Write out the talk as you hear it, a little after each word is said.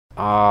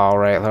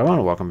Alright, hello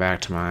and welcome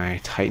back to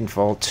my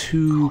Titanfall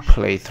 2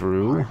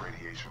 playthrough.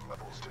 Radiation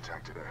levels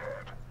detected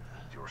ahead.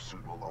 Your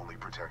suit will only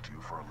protect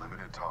you for a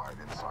limited time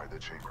inside the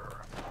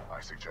chamber. I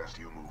suggest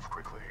you move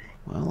quickly.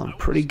 Well, I'm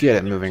pretty good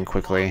at moving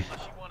quickly.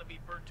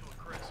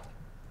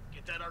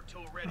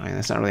 I mean,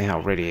 that's not really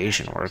how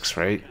radiation works,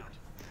 right?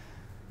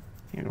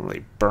 You don't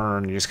really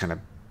burn, you just kind of...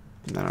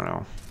 I don't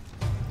know.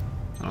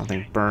 I don't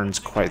think burn's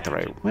quite the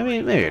right... Maybe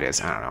it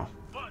is, I don't know.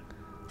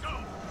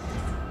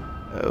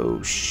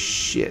 Oh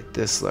shit,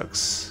 this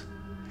looks...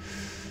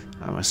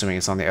 I'm assuming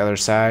it's on the other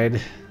side.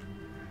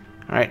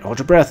 Alright, hold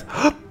your breath.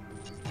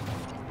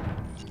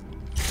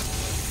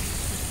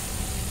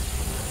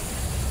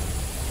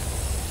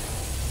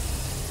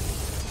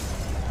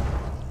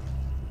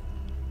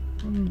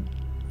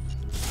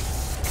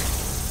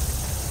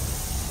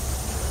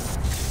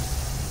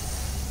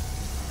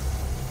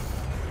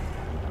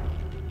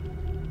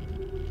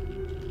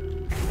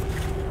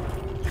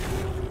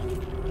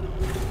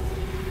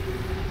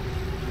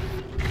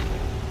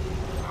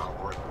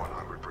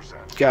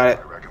 Got it.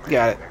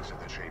 Got it.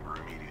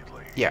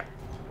 Yeah.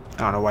 I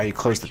don't know why you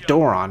closed the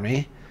door on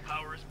me.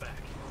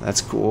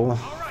 That's cool.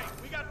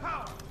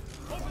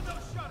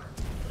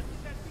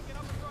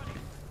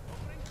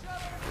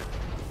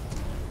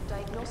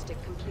 Diagnostic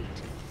complete.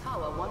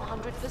 Power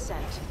 100%.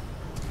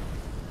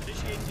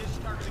 Initiate dish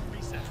targeting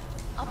reset.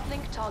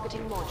 Uplink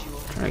targeting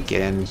module. Alright,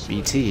 get in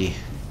BT.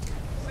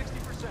 60%.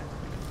 70%.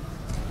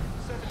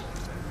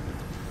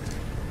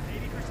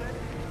 80%.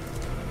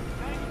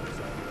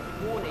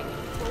 90%. Warning.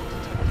 Fault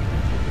detected.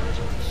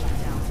 Emergency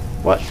shutdown.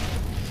 What?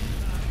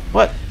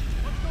 What?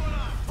 What's going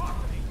on? Talk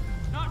to me.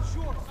 Not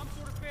sure. Some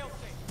sort of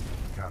failsafe.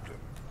 Captain,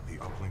 the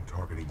uplink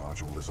targeting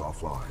module is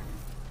offline.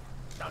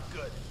 Not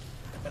good.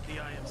 I bet the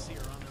IMC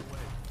are on their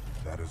way.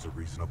 That is a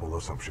reasonable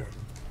assumption.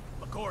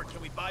 McCord,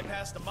 can we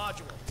bypass the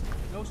module?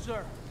 No,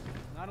 sir.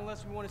 Not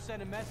unless we want to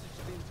send a message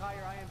to the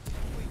entire IMC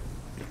fleet.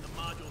 The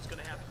module's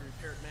gonna have to be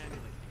repaired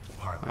manually.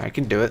 Pilot, I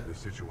can do it. this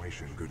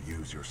situation could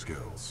use your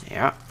skills.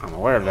 Yeah, I'm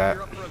aware of that.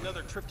 You're up for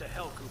another trip to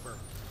hell, Cooper.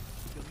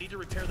 You'll need to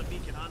repair the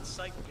beacon on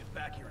site and get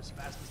back here as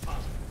fast as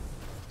possible.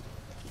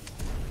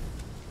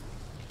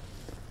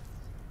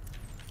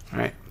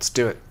 Alright, let's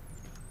do it.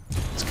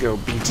 Let's go,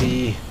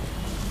 BT.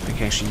 I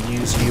can actually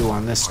use you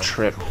on this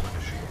trip.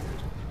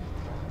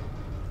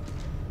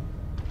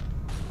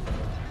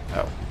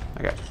 Oh,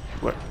 I got...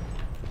 What?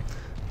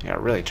 I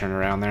got really turned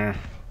around there.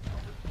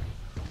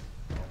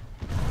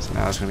 So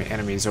now there's gonna be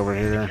enemies over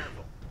here.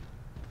 Careful.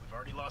 We've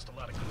already lost a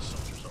lot of good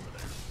soldiers over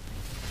there.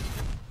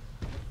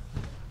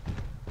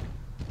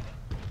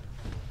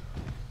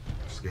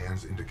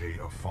 Scans indicate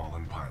a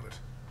fallen pilot.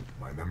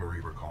 My memory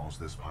recalls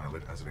this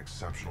pilot as an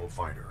exceptional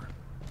fighter,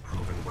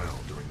 proven well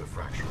during the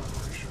Fracture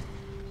operation.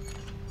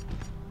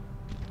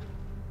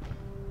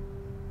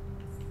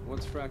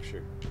 What's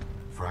Fracture?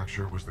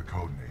 Fracture was the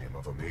code name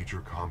of a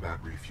major combat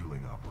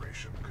refueling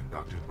operation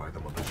conducted by the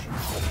militia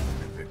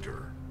in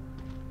Victor.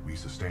 We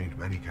sustained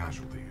many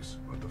casualties,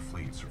 but the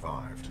fleet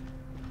survived.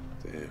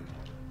 Damn.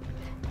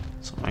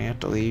 So I have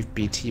to leave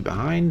BT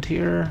behind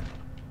here?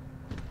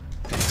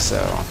 I think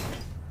so.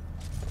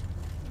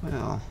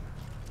 Well...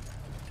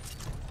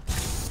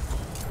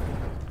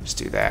 Let's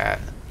do that.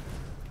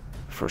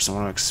 First I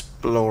want to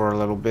explore a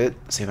little bit,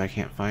 see if I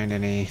can't find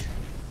any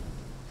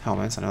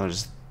helmets. I know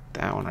there's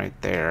that one right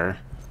there.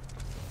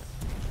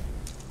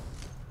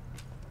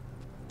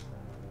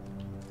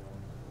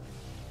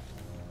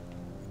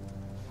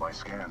 My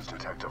scans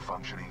detect a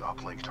functioning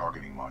uplink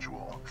targeting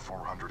module,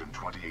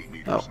 428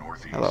 meters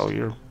northeast. Hello,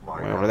 you're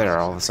My way over there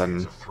all of a sudden.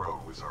 analysis indicates a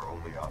throw is our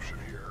only option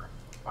here.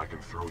 I can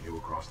throw you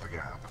across the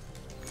gap.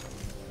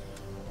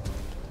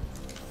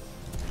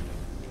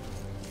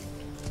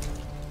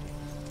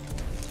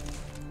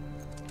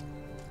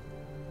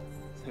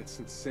 That's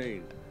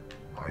insane.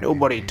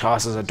 Nobody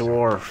tosses a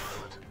dwarf.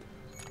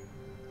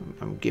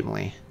 I'm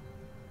Gimli.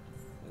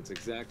 That's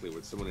exactly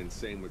what someone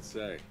insane would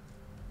say.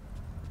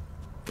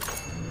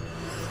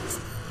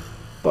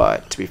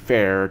 But, to be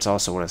fair, it's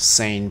also what a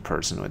sane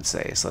person would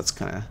say, so that's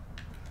kind of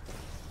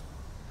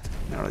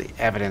not really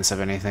evidence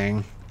of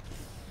anything.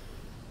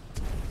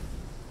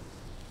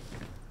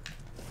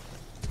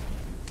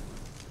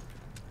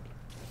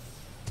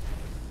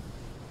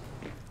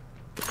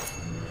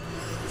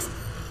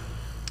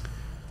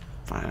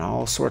 Find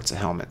all sorts of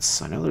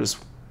helmets. I know there's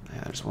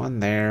one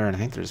there, and I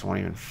think there's one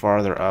even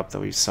farther up that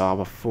we saw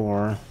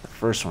before. The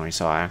first one we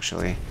saw,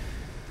 actually.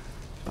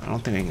 But I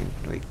don't think I can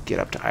really get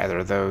up to either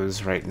of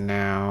those right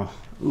now.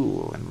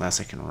 Ooh, unless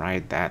I can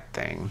ride that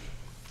thing.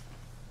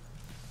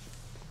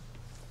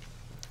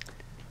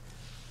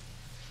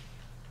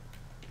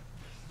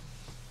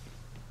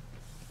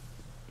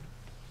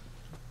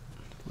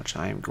 Which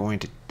I am going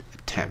to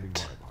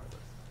attempt.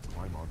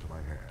 Climb onto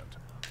my hand.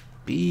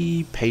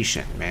 Be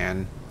patient,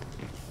 man.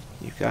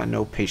 You've got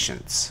no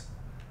patience.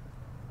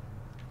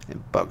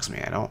 It bugs me.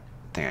 I don't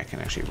think I can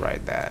actually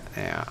ride that.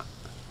 Yeah.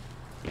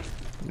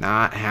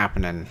 Not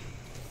happening.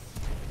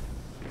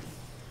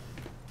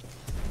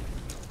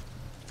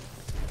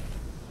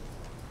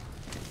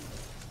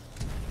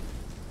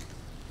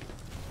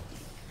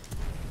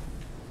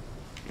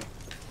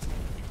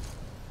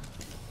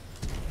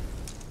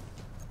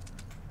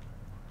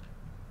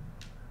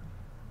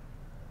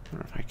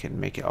 can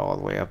make it all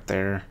the way up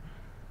there.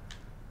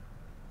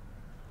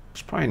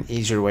 There's probably an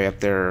easier way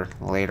up there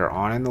later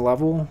on in the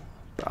level,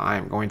 but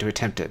I'm going to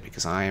attempt it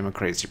because I am a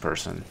crazy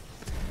person.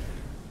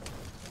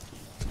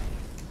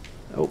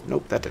 Oh,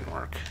 nope, that didn't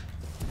work.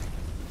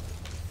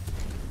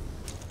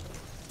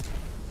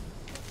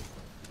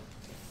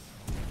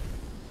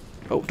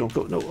 Oh, don't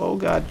go. No, oh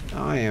god,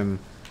 I am...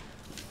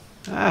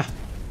 Ah!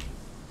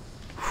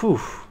 Whew.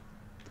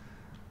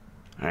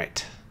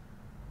 Alright.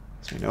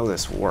 So we know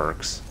this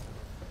works.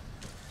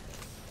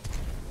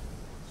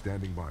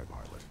 Standing by,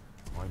 pilot.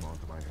 Climb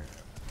onto my hand.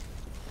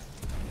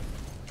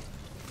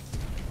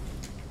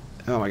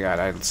 Oh my god,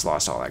 I just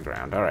lost all that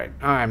ground. Alright,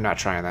 I'm not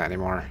trying that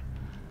anymore.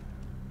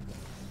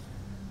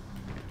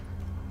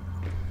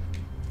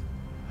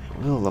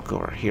 We'll look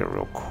over here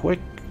real quick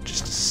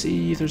just to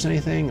see if there's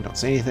anything. I don't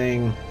see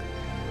anything.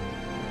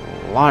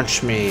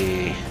 Launch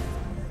me!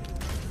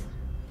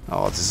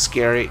 Oh, this is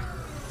scary.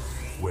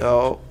 Wind,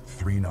 Oh.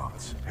 3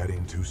 knots,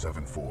 heading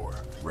 274.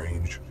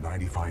 Range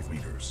 95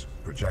 meters.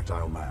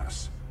 Projectile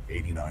mass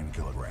 89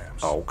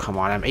 kilograms. Oh, come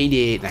on, I'm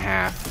 88 and a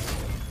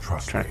half.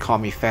 Trust Trying me. to call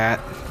me fat.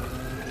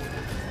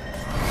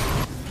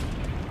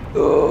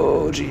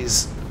 Oh,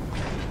 jeez.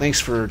 Thanks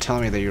for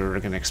telling me that you were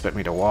going to expect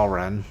me to wall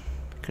run.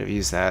 Could have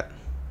used that.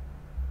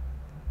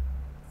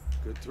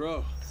 Good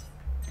throw.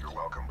 You're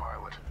welcome,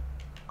 pilot.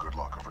 Good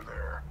luck over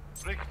there.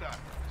 Richter,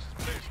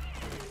 this is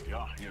Blaze.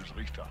 Ja, here's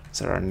Richter. Is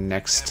that our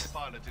next Der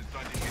Pilot is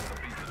trying to get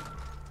the beacon.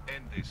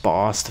 End this.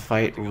 boss to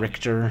fight,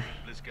 Richter?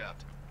 Let's get.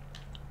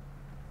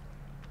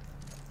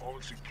 All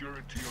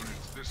security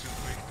units, this is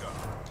Richter.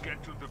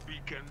 Get to the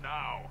beacon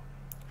now.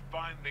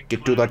 Find and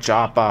Get to the climb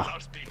chopper.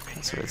 Suspect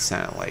That's what it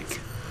sounded like.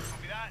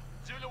 Copy that.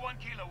 Zulu 1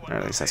 Kilo 1. Or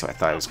at least that's what I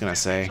thought I was going to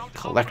say.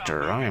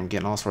 Collector. I am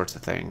getting all sorts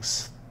of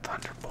things.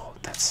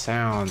 Thunderbolt. That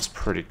sounds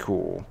pretty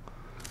cool.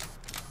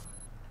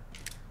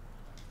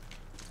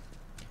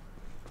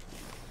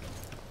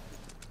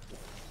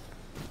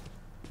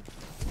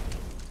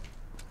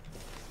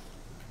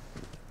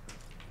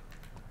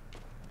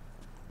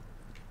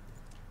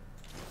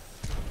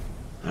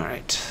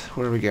 Alright,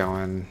 where are we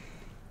going?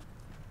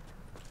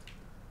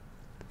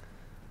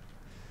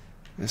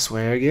 This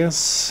way, I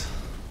guess.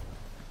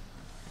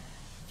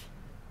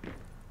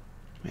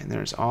 Man,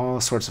 there's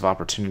all sorts of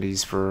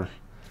opportunities for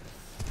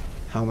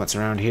helmets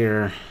around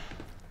here.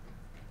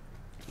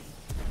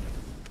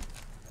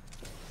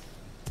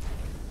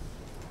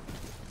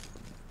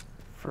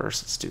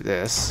 First, let's do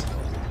this.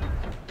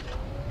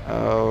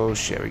 Oh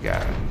shit, we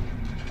got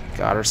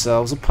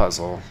ourselves a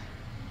puzzle.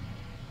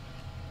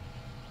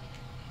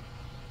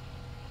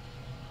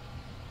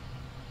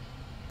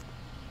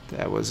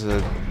 That was a,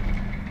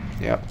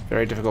 yep,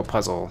 very difficult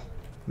puzzle.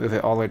 Move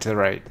it all the way to the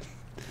right.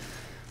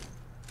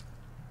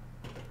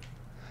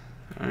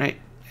 Alright,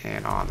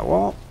 and on the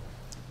wall.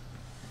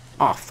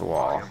 Off the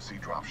wall.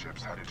 IMC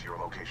dropships headed to your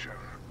location.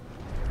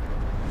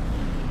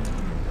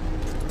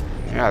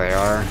 Yeah, they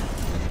are.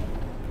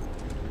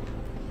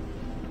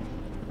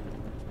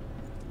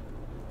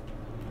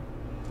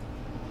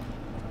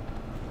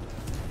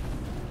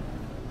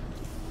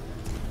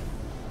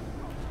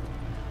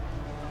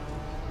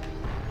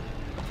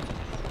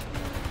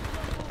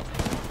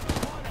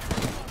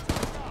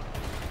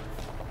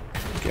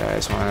 You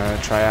guys want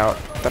to try out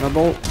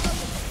Thunderbolt?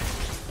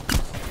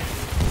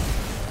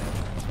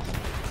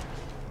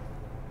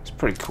 It's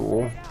pretty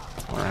cool.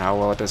 I wonder how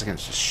well it does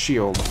against the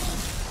shield.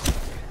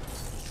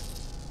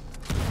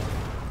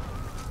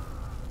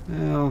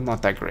 Well,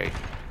 not that great.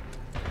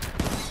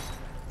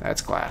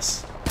 That's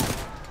glass.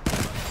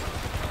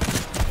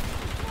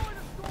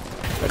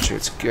 Bet you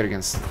it's good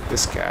against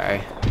this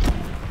guy.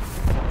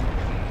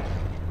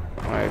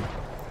 My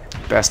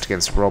best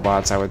against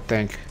robots, I would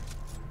think.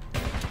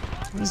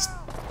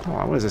 Hold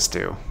on, what does this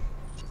do?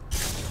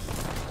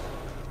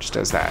 Just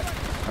does that.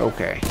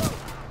 Okay.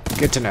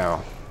 Good to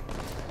know.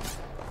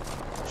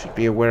 Should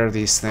be aware of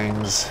these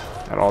things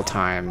at all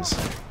times.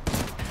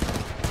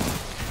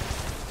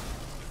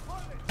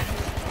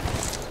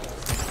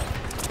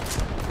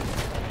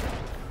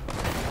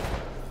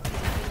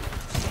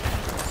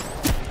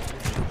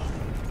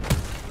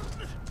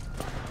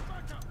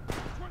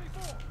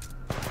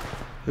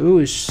 Who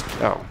is...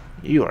 Oh,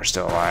 you are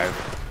still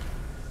alive.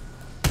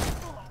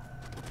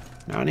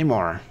 Not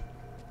anymore.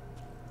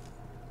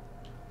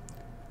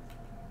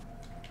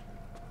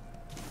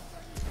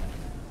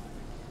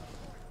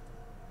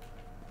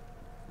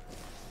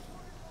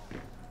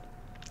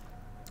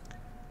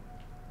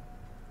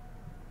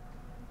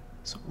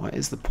 So what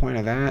is the point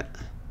of that?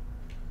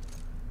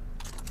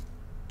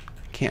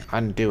 I can't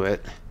undo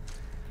it.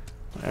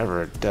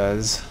 Whatever it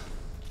does.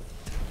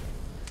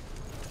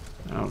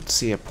 I don't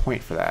see a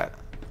point for that.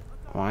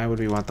 Why would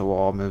we want the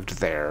wall moved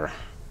there?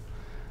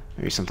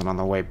 Maybe something on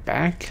the way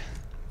back?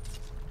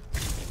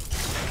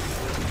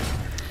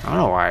 I don't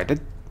know why I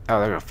did. Oh,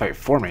 they're gonna fight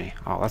for me.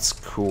 Oh, that's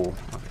cool.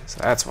 Okay, so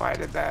that's why I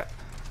did that.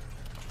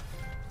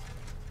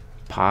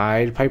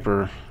 Pied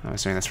Piper. I'm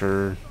assuming that's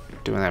for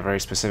doing that very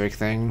specific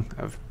thing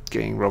of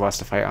getting robots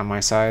to fight on my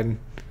side.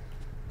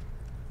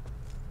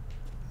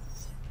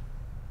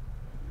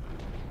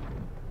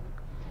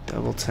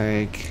 Double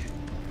take.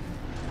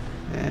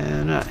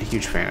 And not a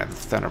huge fan of the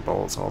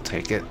Thunderbolts. I'll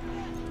take it.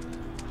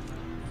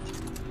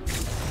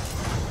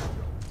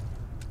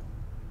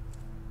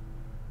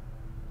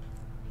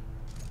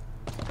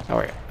 Oh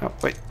wait. Oh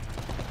wait.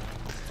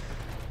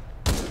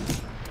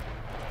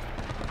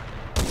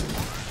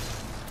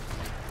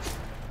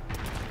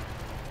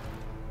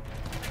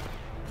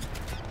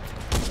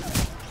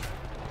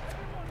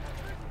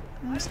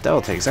 This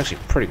double take is actually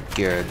pretty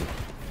good.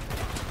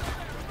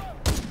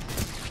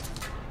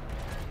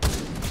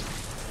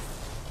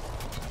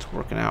 It's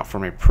working out for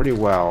me pretty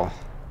well.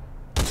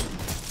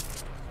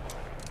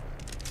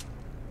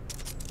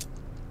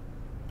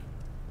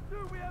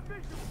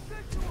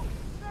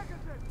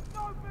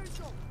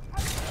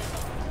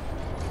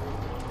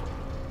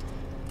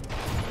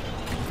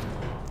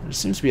 There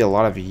seems to be a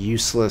lot of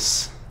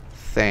useless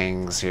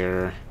things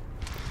here.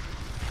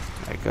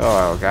 Like,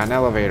 oh, I got an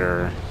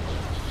elevator.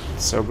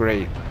 It's so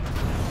great.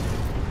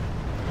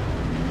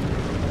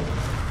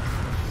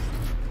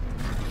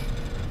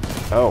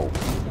 Oh,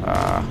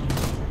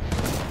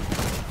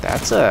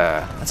 that's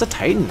a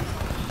Titan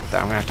that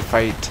I'm gonna have to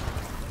fight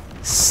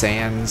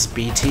sans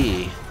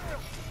BT.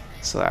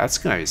 So that's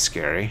gonna be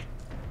scary.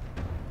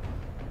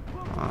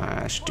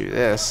 I should do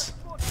this.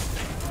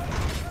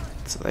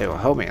 So they will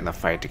help me in the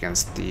fight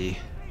against the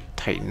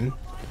Titan.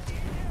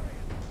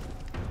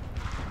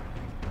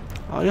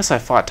 Well, I guess I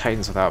fought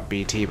Titans without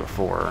BT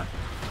before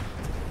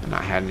and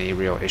not had any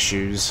real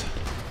issues.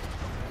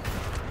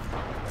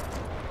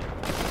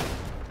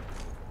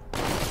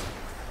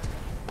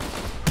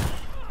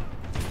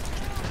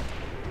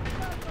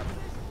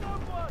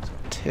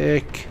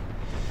 Tick.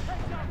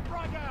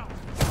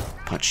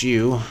 Punch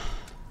you.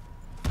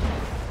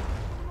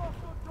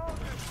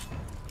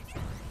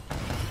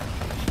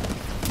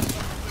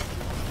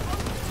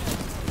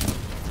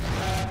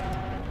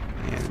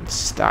 And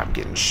stop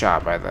getting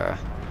shot by the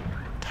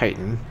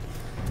Titan.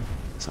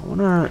 So I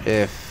wonder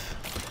if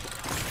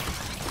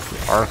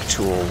the arc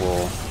tool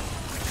will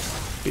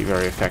be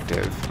very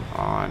effective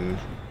on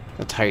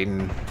the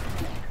Titan.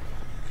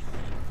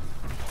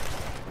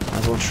 Might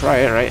as well try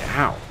it, right?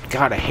 Ow.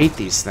 God, I hate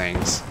these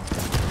things.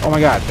 Oh my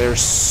god, there's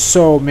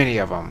so many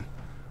of them.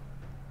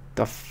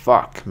 The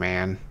fuck,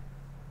 man.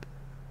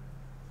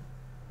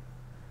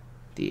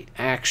 The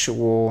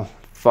actual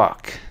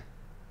fuck.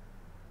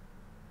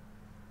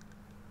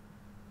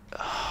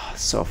 Ugh,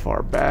 so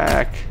far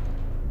back.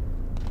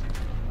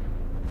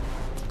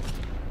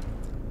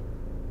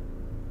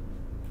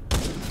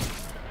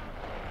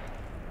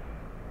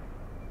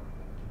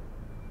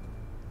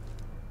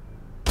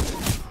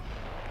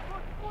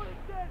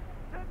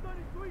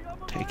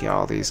 Take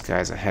all these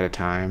guys ahead of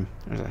time.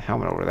 There's a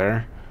helmet over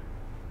there.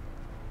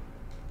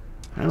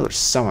 I know there's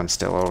someone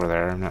still over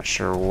there. I'm not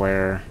sure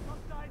where.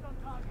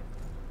 I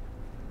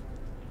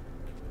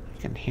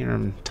can hear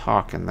him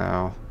talking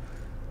though.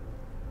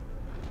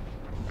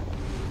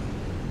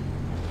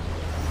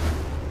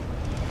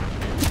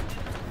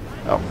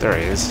 Oh, there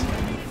he is.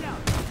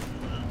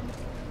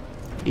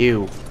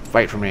 You,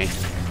 fight for me.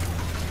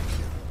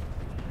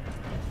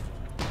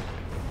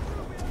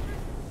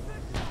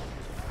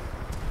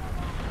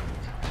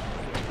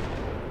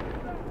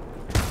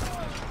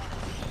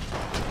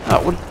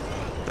 Oh, what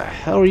the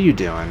hell are you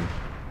doing?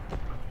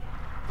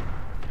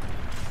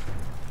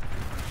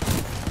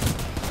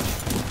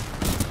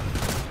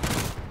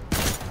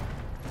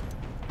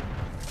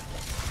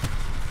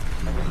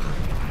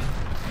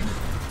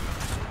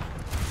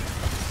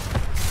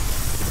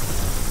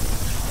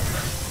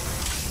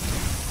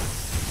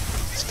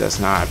 This does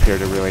not appear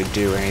to really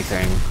do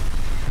anything,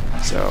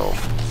 so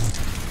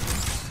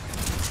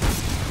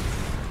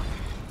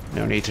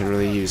no need to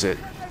really use it.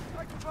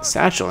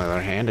 Satchel, on the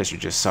other hand, as you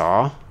just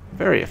saw,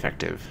 very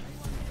effective.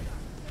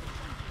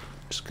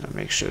 Just gonna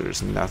make sure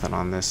there's nothing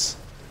on this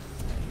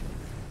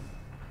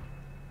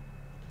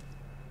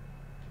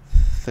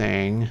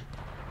thing.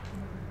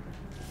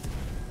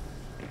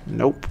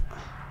 Nope.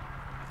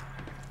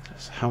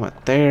 There's a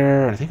helmet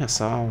there. I think I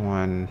saw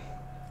one.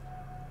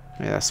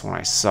 Maybe that's the one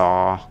I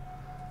saw.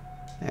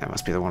 Yeah, it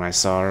must be the one I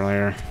saw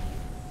earlier.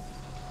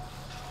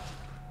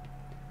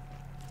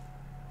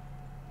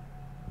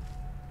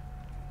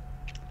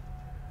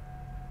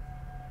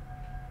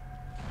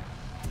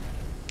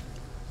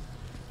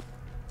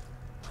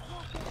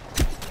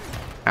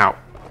 Ow.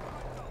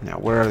 Now,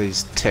 where are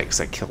these ticks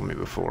that killed me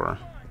before?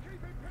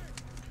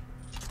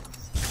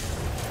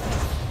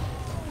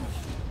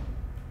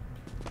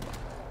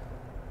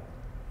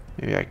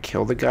 Maybe I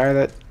killed the guy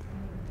that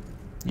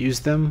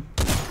used them?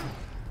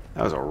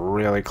 That was a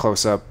really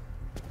close-up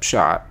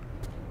shot.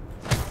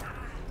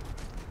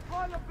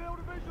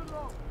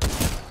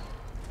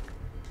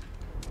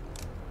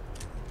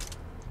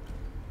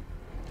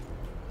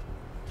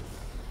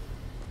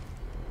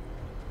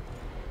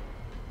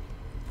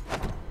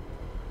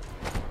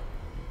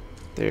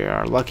 They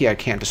are lucky I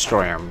can't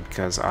destroy them,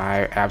 because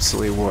I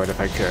absolutely would if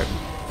I could.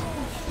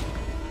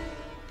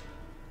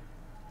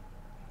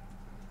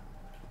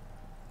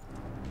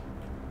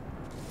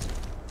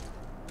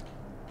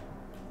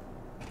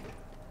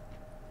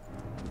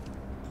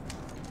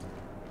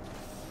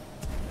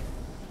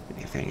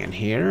 in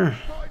here.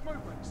 Spotted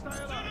movement. Stay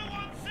alert.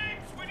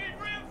 We need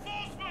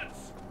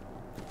reinforcements!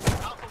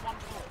 Alpha 1-4,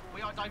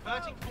 we are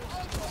diverting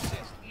forces to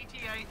assist.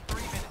 ETA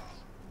 3 minutes.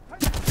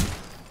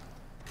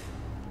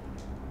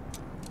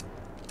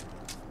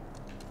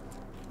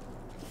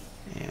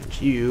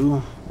 And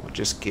you will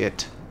just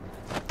get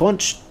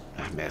punched.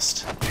 I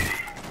missed.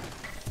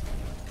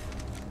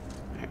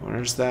 Alright,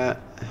 where's that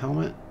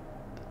helmet?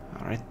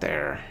 Oh, right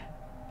there.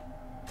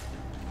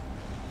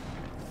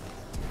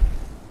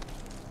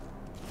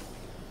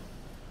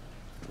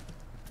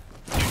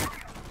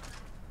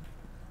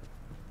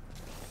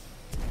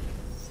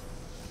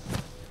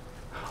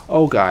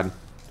 Oh god.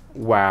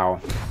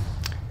 Wow.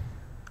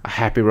 A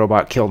happy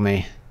robot killed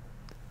me.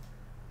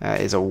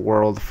 That is a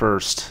world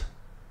first.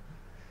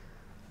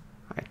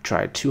 I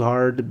tried too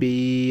hard to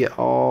be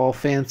all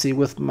fancy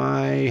with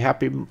my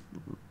happy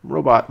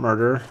robot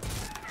murder.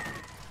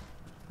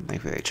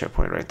 Thankfully they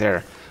checkpointed right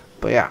there.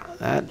 But yeah,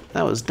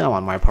 that was dumb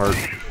on my part.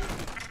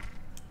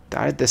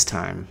 Died this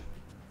time.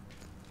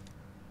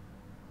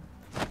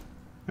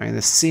 I mean,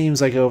 this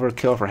seems like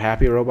overkill for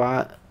happy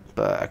robot,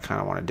 but I kind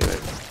of want to do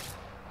it.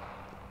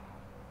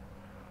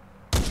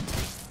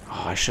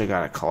 Oh, I should have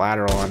got a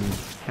collateral on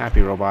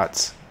happy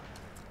robots.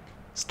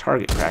 It's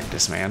target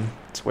practice, man.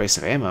 It's a waste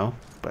of ammo,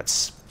 but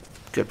it's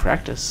good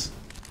practice.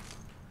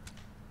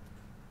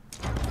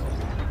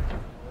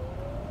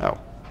 Oh.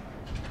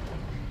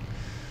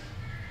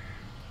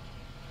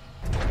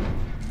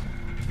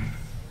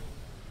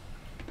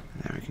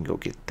 Now we can go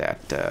get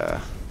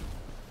that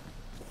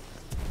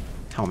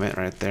helmet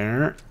right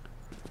there.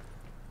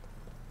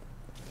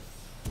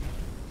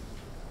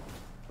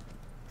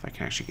 If I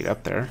can actually get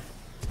up there.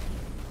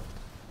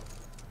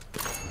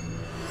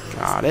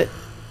 Got it.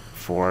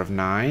 4 of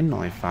 9,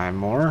 only 5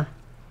 more.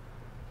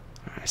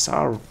 I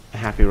saw a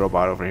happy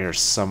robot over here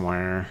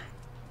somewhere.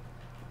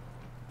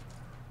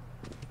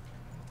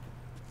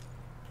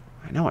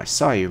 I know I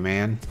saw you,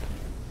 man.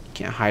 You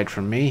can't hide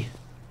from me.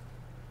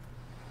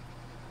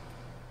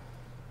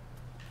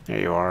 There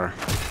you are.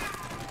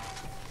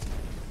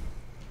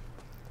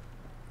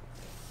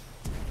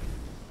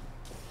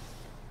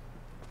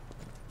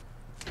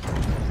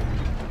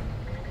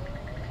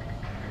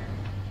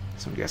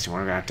 So I'm guessing we're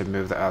gonna have to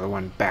move the other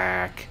one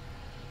back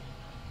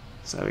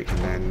so we can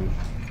then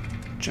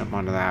jump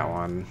onto that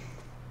one.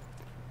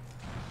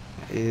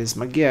 That is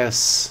my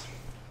guess.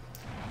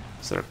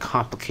 So they're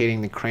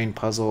complicating the crane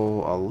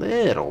puzzle a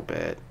little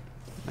bit.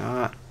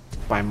 Not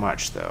by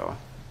much, though.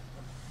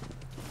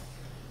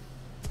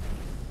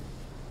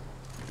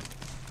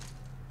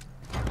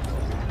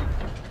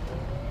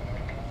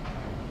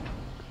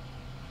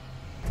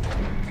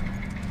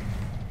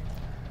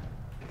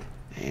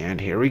 And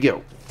here we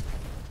go.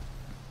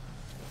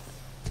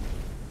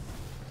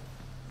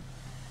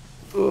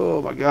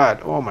 Oh my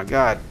god, oh my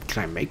god.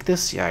 Can I make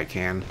this? Yeah, I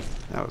can.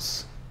 That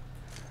was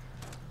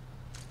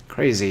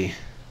crazy.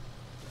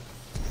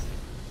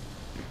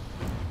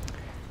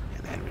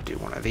 And then we do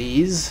one of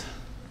these.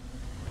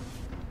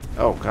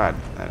 Oh god,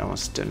 that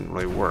almost didn't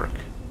really work.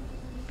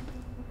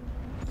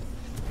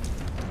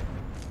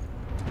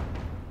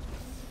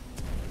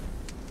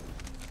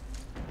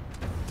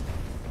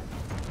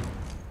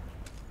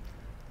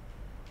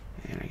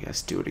 And I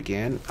guess do it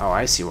again. Oh,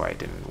 I see why it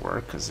didn't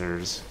work, because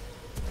there's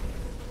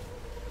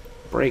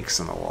breaks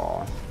in the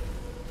wall.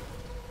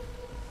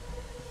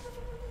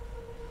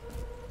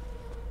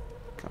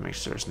 Gotta make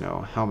sure there's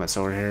no helmets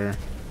over here.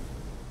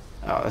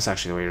 Oh, that's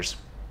actually the way you're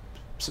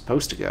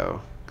supposed to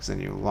go. Because then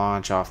you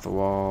launch off the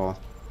wall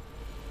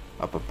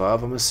up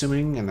above, I'm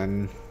assuming, and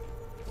then...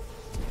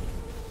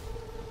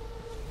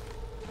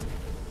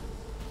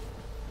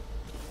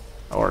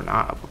 Or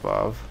not up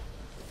above.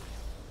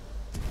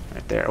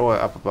 Right there. Oh,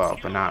 up above,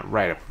 but not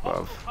right up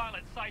above.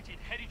 Pilot sighted,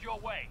 headed your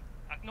way.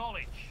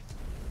 Acknowledge.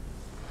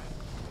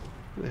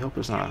 I really hope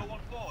there's not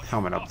a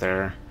helmet up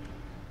there.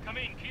 Come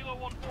in, Kilo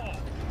 1-4.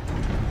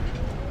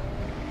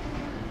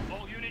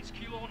 All units,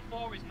 Kilo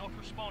 1-4 is not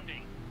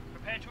responding.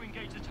 Prepare to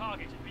engage the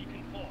target at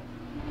Beacon 4.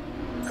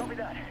 Copy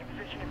that. In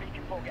position at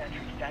Beacon 4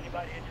 gantry. Standing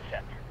by to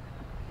intercept.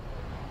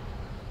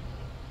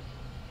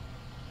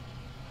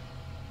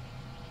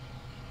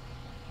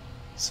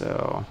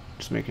 So,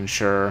 just making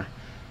sure.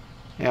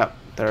 Yep,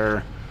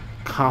 they're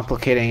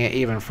complicating it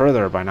even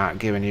further by not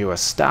giving you a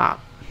stop.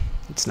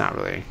 It's not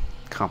really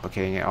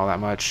complicating it all that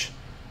much.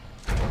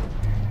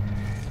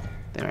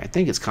 They might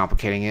think it's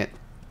complicating it,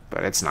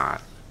 but it's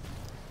not.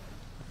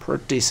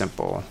 Pretty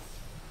simple.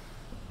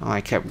 Well,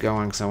 I kept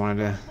going because I wanted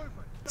to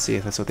see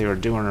if that's what they were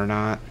doing or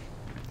not.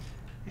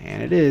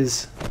 And it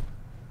is.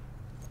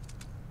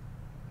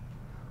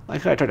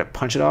 Like how I tried to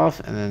punch it off,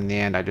 and then in the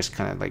end I just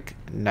kind of like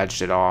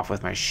nudged it off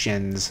with my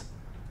shins.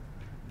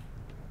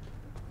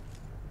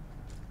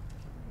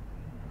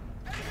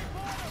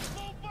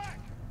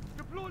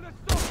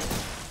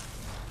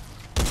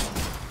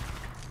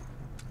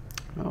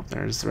 Oh,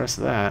 there's the rest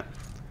of that.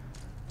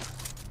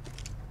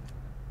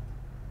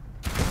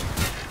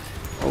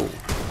 Oh,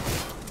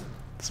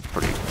 it's a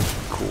pretty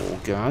cool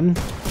gun.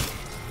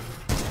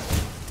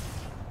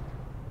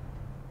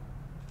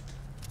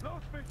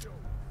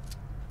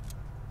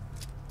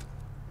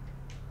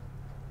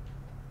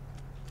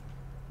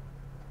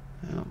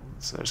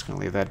 So I'm just gonna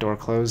leave that door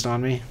closed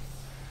on me.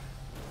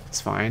 It's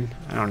fine.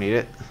 I don't need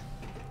it.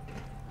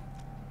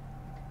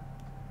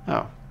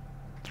 Oh.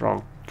 They're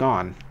all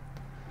gone.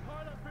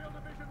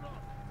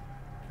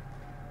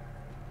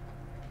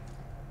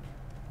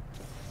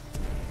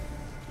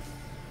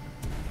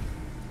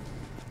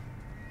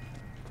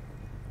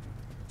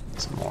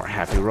 Some more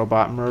happy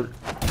robot murder.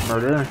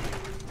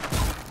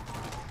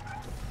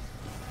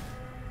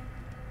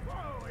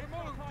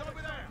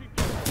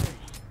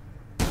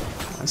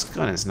 This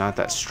gun is not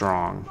that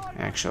strong,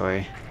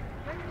 actually.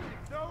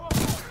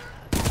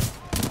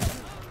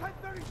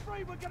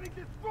 We're getting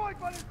destroyed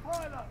by this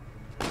pilot!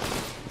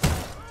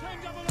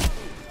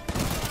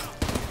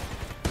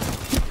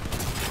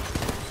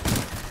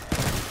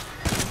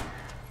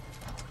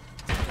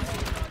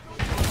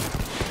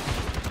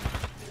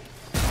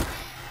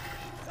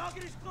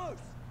 Target is close!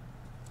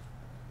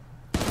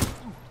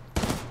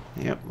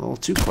 Yep, a little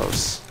too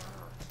close.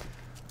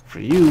 For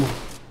you.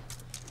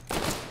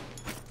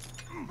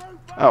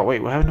 Oh,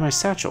 wait, what happened to my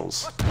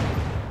satchels?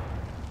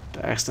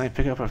 Did I accidentally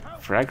pick up a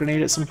frag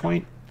grenade at some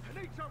point?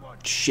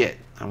 Shit,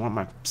 I want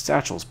my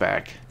satchels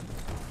back.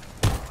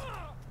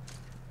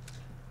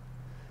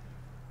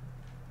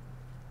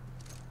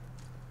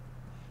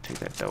 Take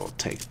that double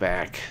take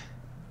back.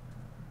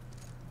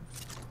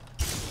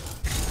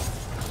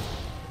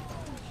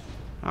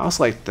 I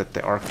also like that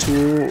the arc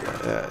tool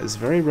is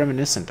very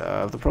reminiscent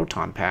of the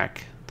proton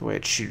pack, the way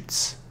it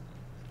shoots.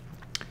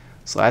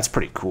 So that's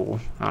pretty cool.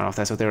 I don't know if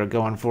that's what they were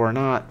going for or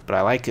not, but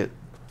I like it.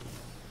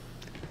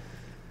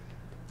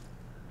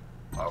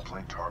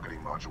 Uplink targeting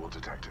module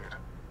detected.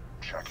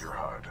 Check your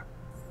HUD.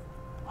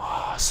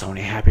 Oh, so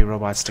many happy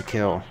robots to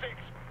kill.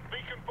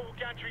 Beacon 4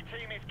 gantry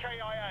team is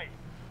KIA.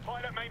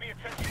 Pilot may be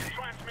attempting to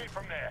transmit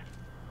from there.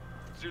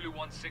 Zulu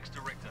 1-6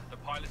 to Richter. The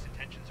pilot's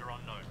intentions are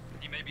unknown.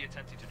 He may be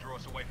attempting to draw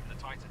us away from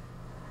the Titan.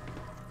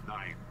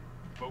 9.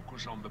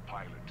 Focus on the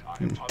pilot. I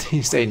have other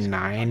You say pilots on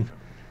 9? Titan.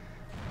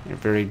 You're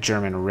very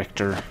German,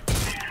 Richter.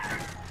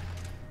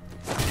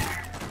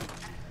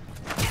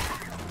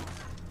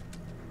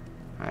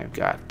 I've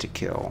got to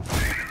kill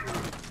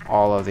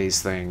all of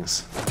these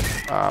things.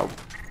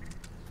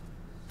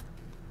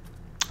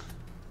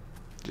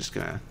 Just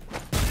gonna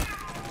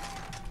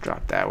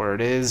drop that where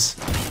it is.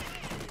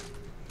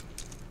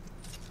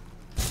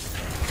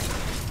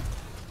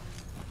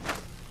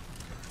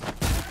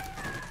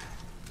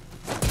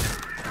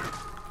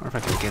 Or if I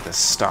could get the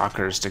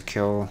stalkers to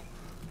kill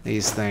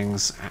these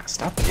things. Ah,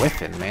 stop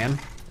whiffing, man.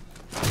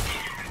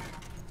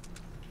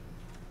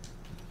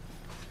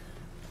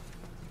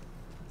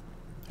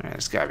 Alright,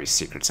 there's gotta be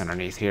secrets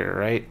underneath here,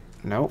 right?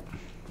 Nope.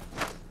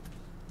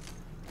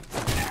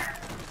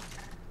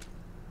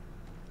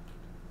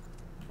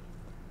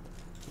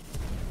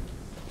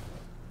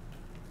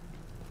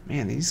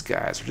 Man, these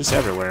guys are just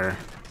everywhere.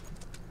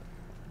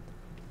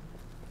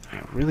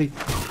 I really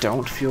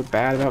don't feel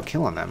bad about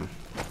killing them.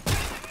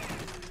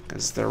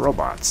 Because they're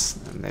robots,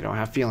 and they don't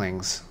have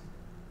feelings.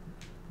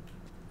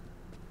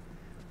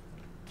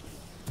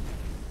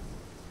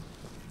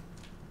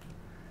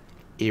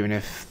 Even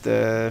if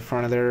the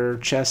front of their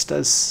chest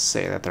does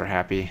say that they're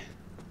happy.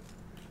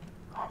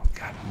 Oh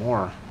god,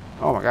 more.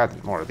 Oh my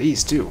god, more of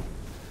these too.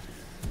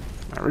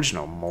 My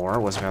original more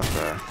was about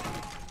the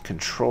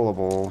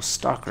controllable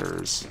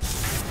stalkers.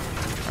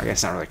 I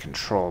guess not really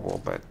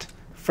controllable, but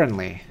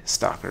friendly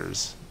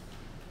stalkers.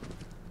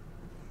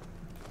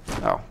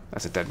 Oh,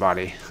 that's a dead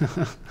body.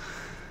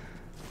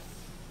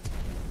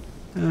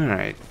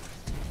 Alright.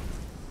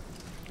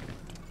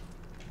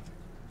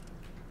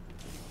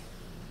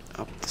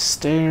 Up the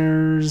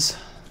stairs.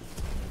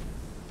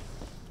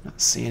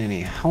 Not seeing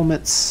any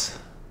helmets.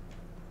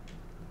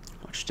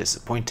 Much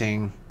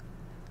disappointing.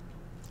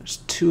 There's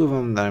 2 of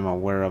them that I'm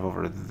aware of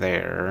over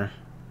there.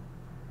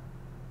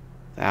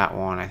 That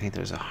one, I think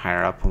there's a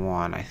higher up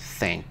one, I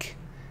think.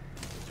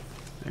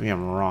 Maybe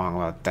I'm wrong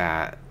about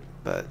that,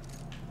 but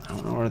I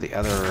don't know where the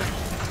other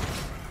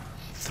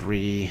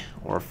 3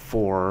 or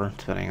 4,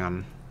 depending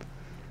on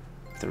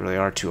if there really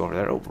are 2 over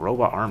there. Oh,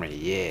 robot army,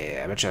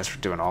 yeah, I bet you that's for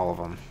doing all of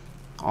them.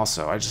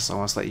 Also, I just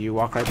almost let you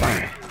walk right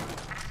by me.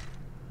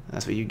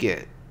 That's what you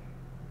get.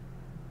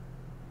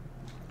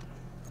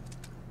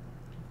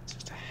 It's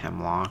just a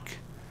hemlock.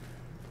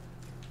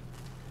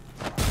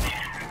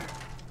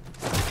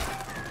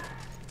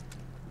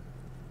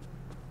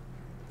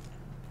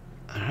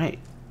 Alright,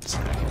 so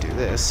I can do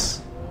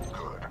this.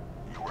 Good.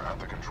 You were at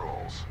the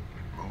controls.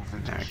 Move the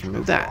Now I dish can to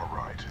move the that. far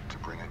right to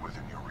bring it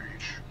within your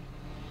reach.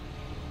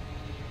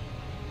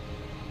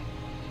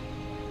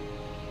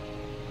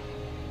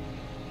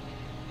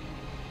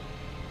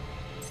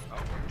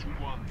 Alpha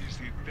 2-1, is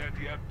he dead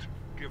yet?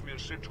 Give me a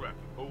sit rep.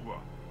 Over.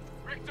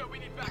 Richter, we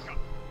need backup.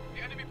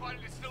 The enemy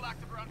pilot is still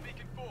active around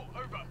Beacon 4.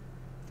 Over.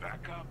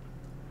 Backup?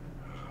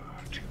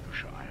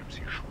 Typische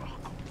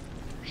IMC-Schwachkopf.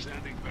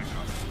 Standing back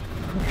up.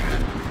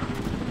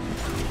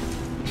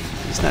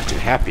 He's not too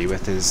happy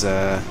with his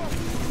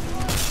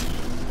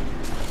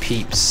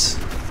peeps.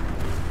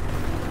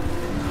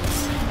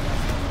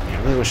 Yeah,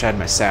 I really wish I had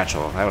my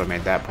satchel. That would have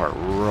made that part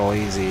real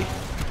easy.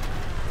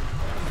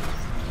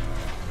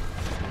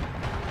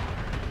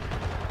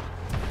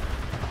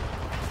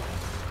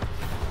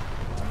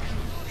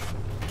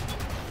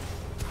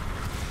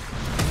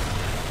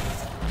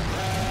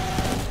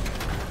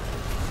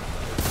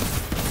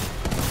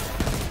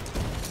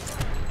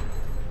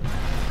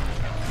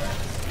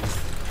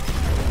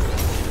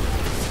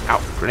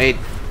 Grenade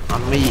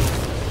on me.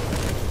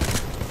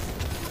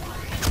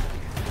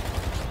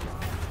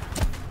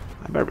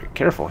 I better be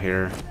careful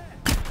here.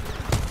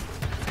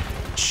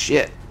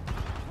 Shit.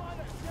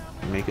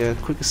 Make a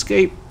quick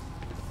escape.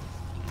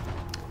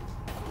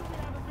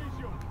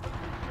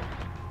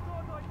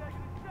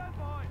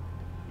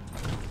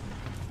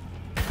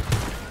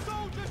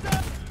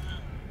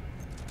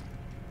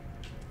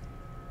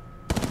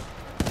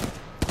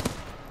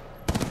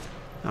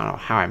 I don't know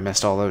how I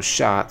missed all those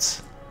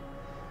shots.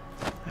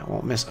 I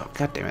won't miss. Oh,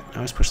 god damn it. I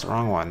always pushed the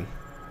wrong one.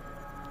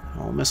 I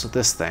won't miss with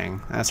this thing,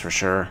 that's for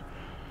sure.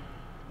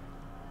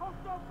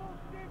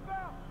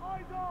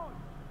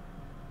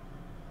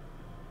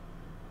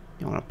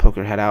 You want to poke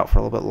your head out for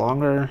a little bit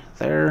longer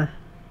there?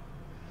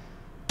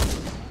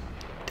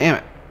 Damn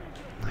it.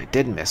 I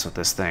did miss with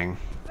this thing.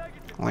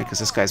 Only because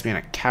this guy's being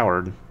a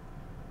coward.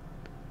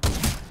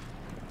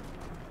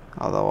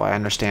 Although I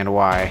understand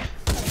why.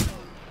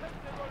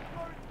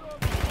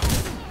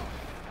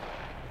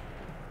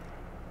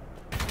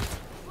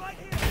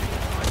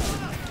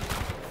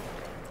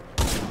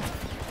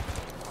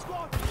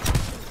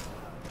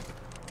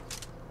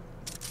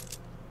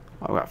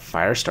 Oh, I got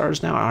fire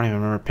stars now? I don't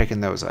even remember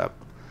picking those up.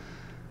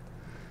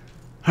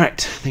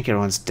 Alright, I think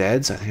everyone's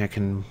dead, so I think I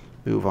can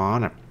move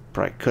on. I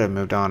probably could have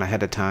moved on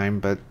ahead of time,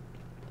 but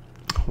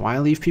why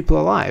leave people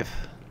alive?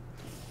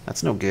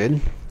 That's no good.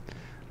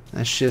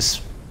 That's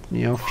just,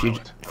 you know,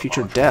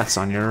 future deaths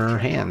on your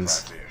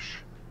hands.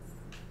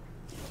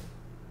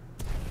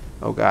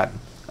 Oh god.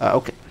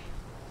 Okay.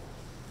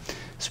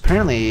 So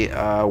apparently,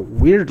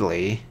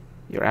 weirdly,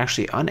 you're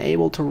actually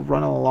unable to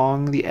run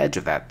along the edge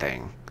of that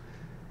thing.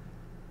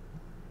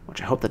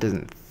 Which I hope that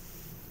doesn't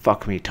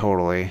fuck me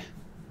totally.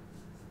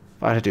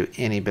 If I had to do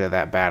any bit of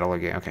that battle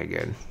again. Okay,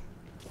 good.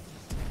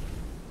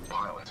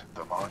 Pilot,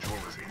 the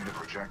module is in the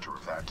projector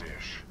of that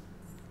dish.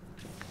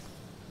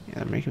 Yeah,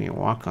 they're making me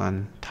walk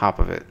on top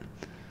of it.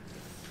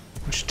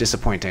 Which is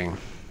disappointing.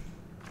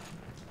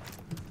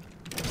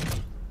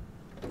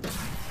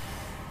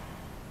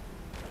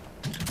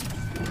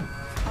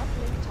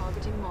 Uplink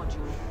targeting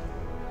module.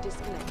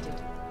 Disconnected.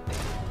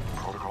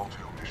 Protocol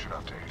 2 mission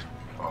update.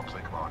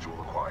 Uplink module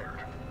acquired.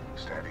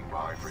 Standing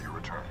by for your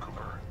return,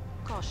 Cooper.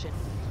 Caution.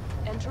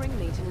 Entering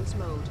maintenance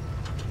mode.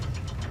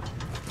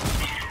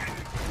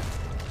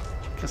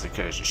 Guess I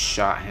could have just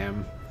shot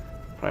him.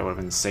 Probably would have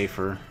been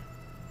safer.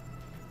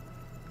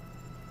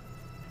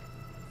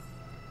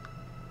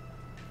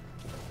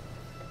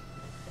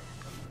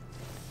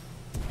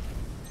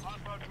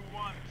 Alpha to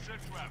 1,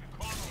 Sitrap,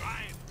 komm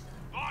rein!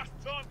 Was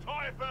zum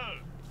Teufel?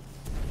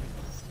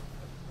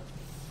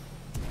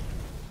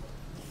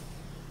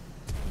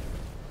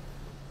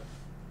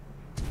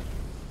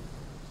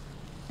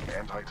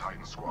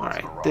 Anti-Titan squads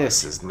Alright, arrived.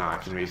 this is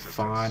not going to be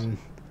fun.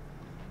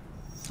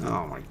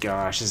 Oh my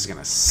gosh, this is going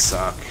to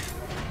suck.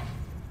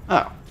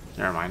 Oh,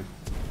 never mind.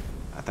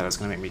 I thought it was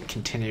going to make me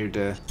continue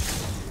to,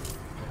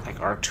 like,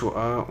 arc to...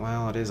 Oh,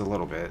 well, it is a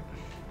little bit.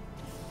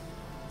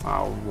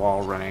 Wow,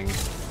 wall running.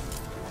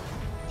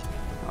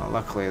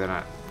 Luckily, they're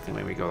not going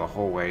to make me go the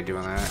whole way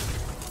doing that.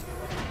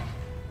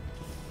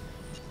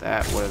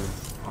 That would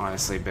have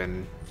honestly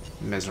been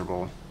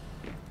miserable.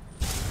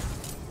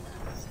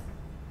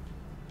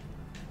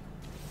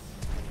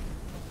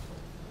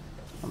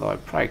 Although I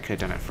probably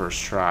could have done it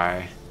first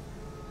try.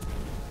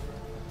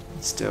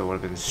 It still would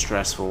have been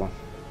stressful.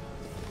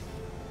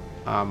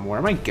 Where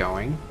am I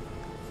going?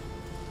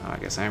 Oh, I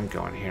guess I am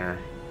going here.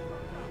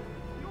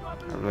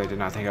 I really did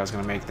not think I was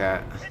going to make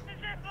that.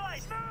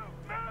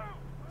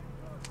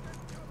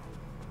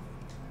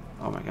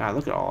 Oh my god,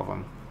 look at all of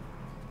them.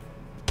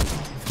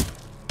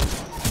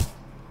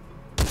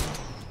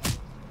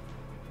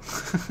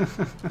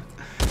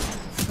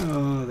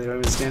 Oh, they don't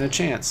even stand a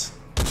chance.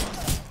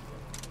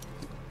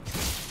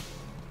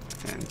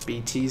 And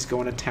BT's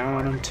going to town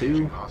on them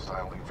too.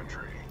 Hostile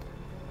infantry.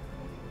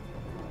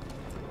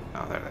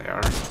 Oh, there they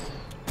are.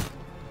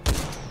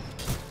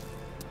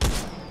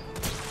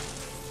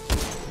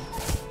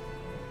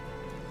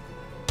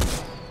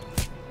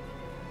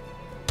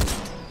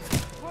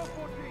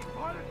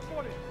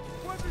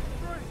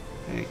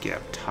 I need to get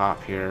up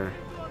top here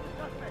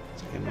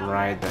so I can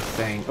ride the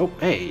thing. Oh,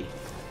 hey!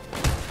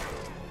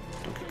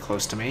 Don't get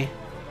close to me.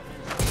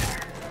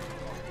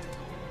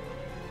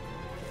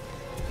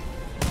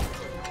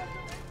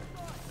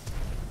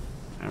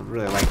 I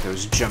really like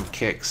those jump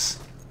kicks.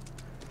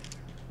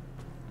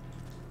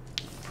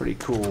 Pretty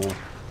cool.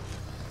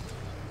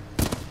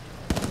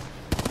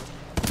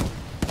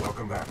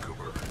 Welcome back,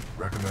 Cooper.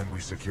 Recommend we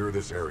secure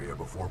this area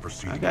before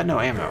proceeding. I got no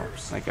ammo,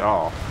 like at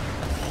all.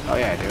 Oh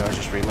yeah, I do. I was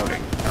just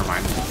reloading. Never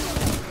mind.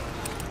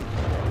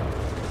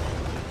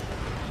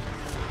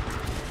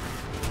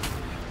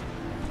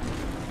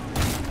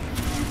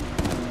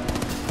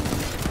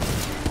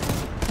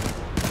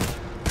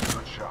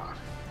 Good shot.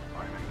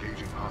 I'm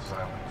engaging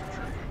hostile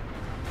infantry.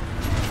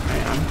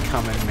 Hey, I'm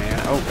coming, man.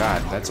 Oh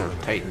god, that's a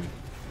Titan.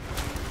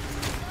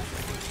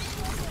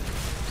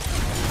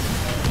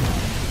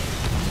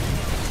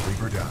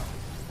 Reaper down.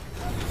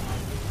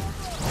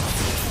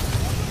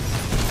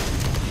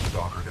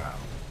 Stalker down.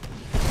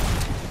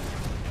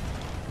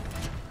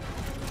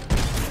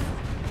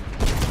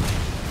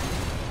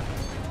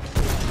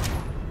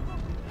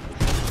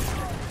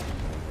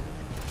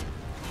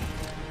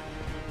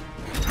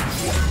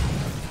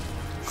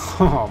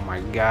 Oh my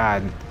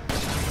god.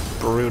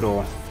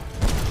 Brutal.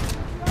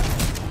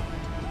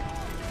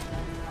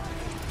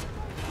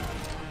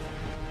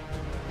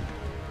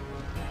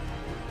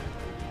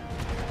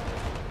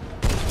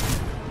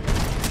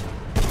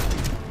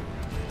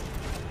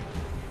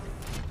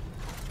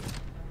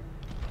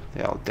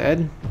 They all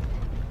dead?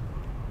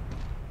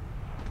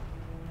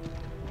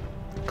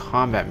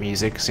 Combat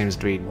music seems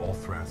to be All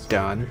threats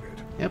done.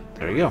 eliminated. Yep,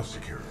 there you go.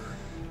 Secure.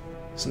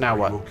 So now Are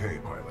what? you okay,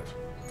 pilot?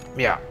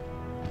 Yeah.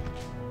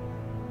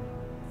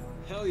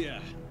 Hell yeah.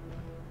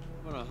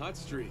 On a hot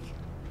streak.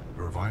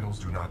 Your vitals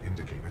do not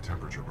indicate a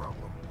temperature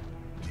problem.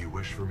 Do you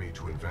wish for me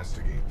to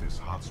investigate this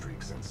hot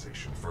streak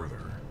sensation further?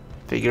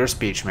 Figure of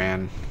speech,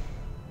 man.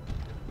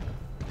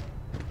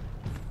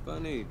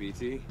 Funny,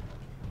 BT.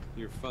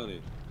 You're funny.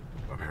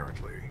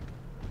 Apparently.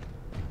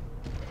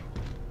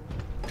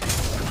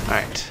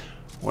 Alright.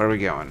 Where are we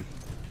going?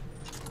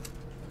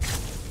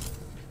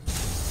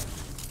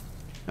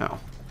 Oh,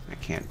 I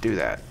can't do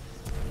that.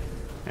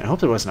 I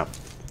hope there wasn't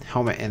a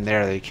helmet in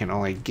there that you can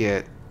only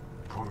get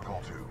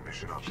Protocol 2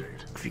 mission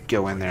update. if you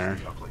go in there.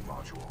 The uplink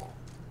module.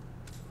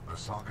 The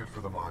socket for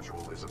the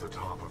module is at the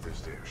top of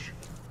this dish.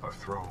 A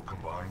throw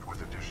combined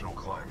with additional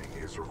climbing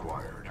is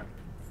required.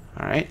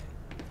 Alright.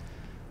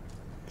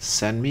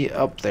 Send me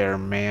up there,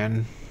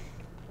 man.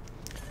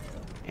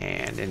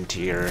 And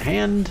into your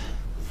hand.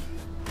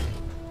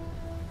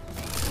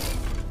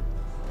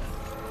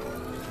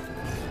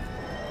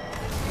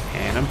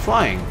 And I'm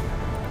flying.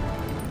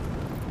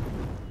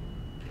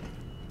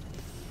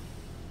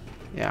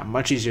 Yeah,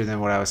 much easier than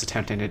what I was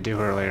attempting to do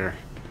earlier.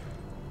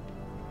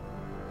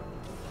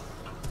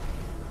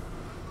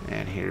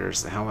 And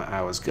here's the helmet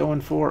I was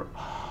going for.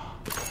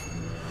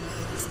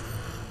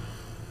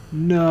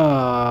 No.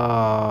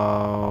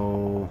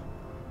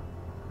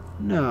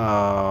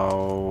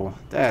 No.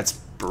 That's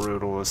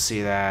brutal to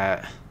see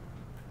that.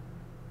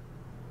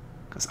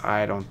 Because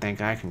I don't think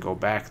I can go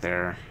back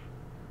there.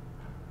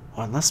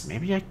 Oh, unless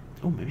maybe I...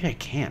 Oh, maybe I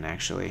can,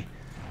 actually.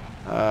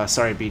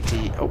 Sorry,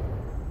 BT. Oh.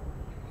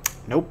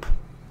 Nope.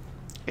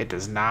 It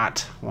does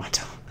not want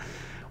to...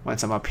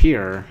 Once I'm up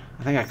here...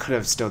 I think I could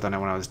have still done it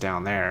when I was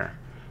down there.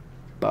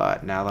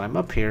 But now that I'm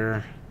up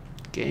here...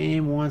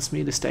 Game wants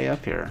me to stay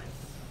up here.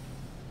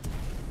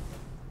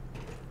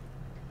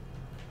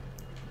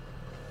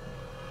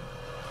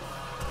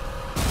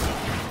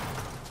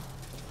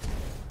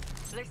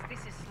 This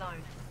is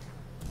Sloan.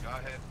 Go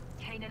ahead.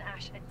 Kane and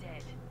Ash are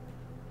dead.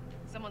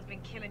 Someone's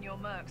been killing your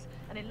mercs,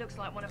 and it looks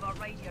like one of our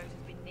radios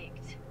has been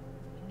nicked.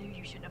 I knew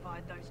you shouldn't have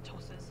hired those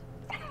tossers.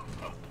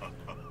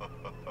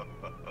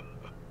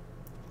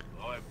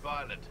 Oi,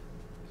 pilot.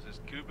 This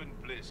is Cuban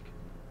Blisk.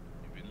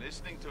 You've been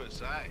listening to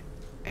us, eh?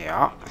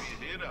 Yeah. To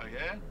be a hero,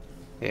 yeah?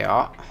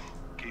 Yeah.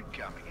 Keep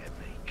coming at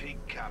me.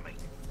 Keep coming.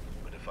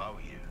 But if I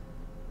were you,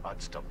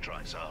 I'd stop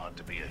trying so hard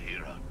to be a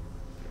hero.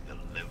 You'll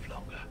live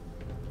longer.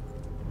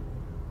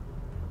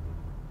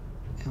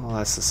 Well,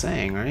 that's the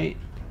saying, right?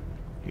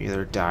 You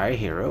either die a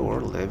hero or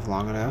live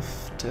long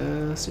enough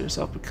to see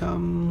yourself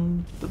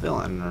become the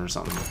villain or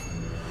something.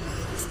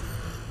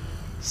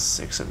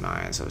 6 of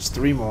 9, so it's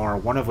 3 more,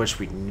 one of which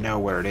we know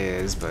where it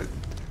is, but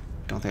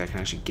don't think I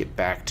can actually get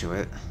back to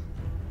it.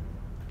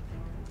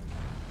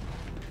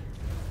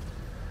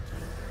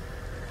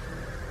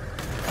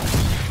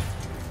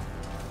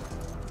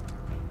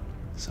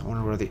 So I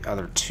wonder where the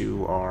other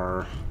 2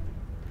 are.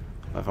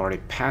 If I've already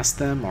passed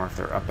them or if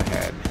they're up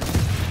ahead.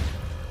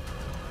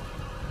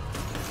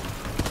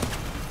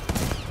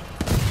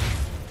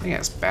 I think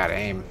that's bad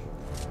aim.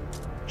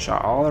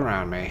 Shot all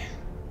around me.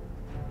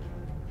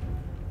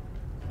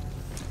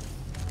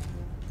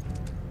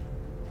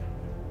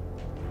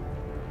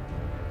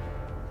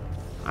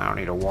 I don't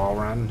need a wall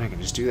run, I can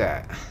just do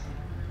that.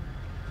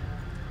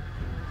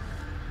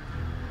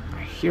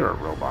 I hear a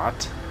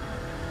robot.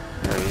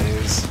 There he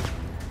is.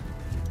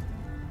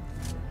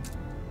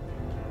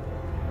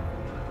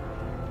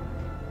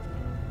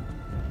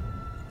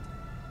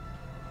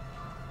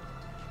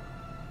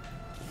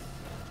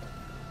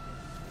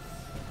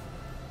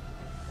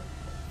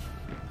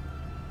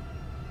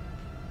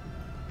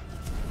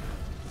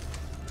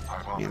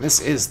 Yeah,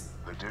 this is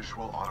The dish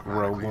will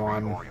Rogue automatically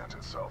One. reorient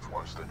itself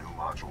once the new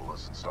module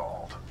is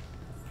installed.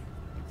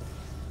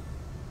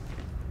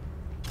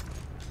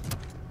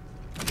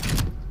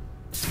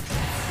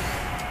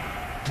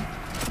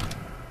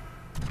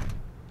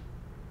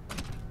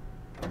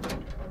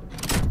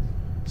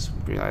 Just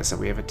realized that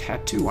we have a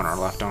tattoo on our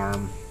left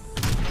arm.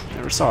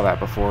 Never saw that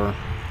before.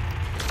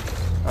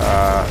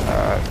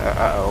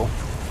 Uh-oh.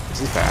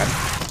 This is bad.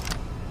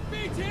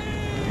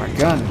 My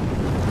gun.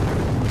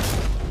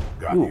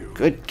 Got Ooh, you.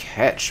 good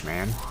catch,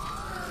 man.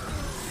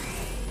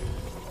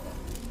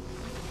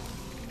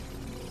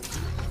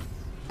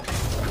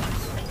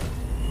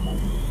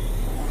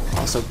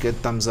 Also, good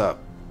thumbs up.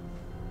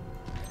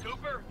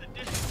 Cooper, the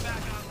dish is back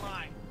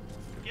online.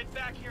 Get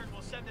back here and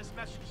we'll send this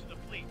message to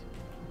the fleet.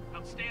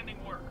 Outstanding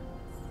work.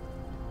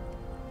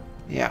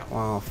 Yeah,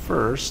 well,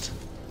 first...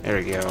 There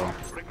we go.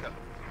 Richter,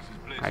 this is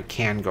Blisk. I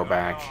can go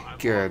back. I'm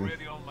Good.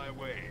 already on my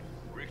way.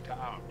 Richter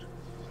out.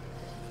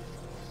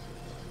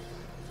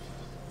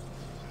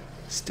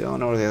 Still don't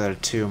know where the other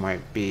two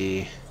might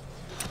be.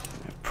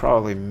 I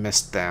probably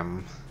missed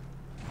them.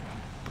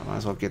 But I might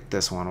as well get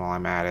this one while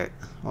I'm at it.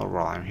 Well,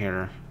 while I'm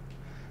here.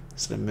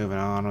 Instead of moving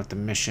on with the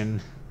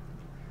mission.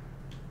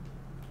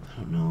 I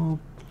don't know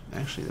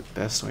actually the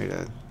best way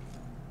to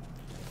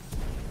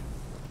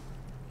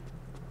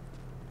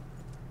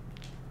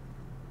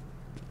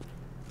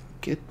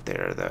get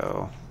there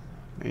though.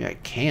 Maybe I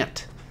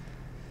can't.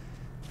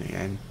 Maybe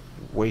I'm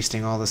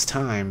wasting all this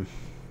time.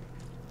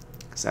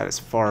 Because that is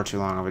far too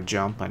long of a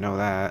jump, I know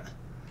that.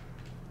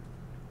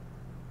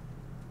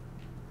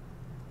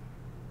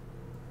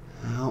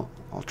 Well,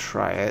 I'll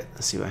try it.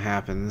 Let's see what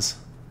happens.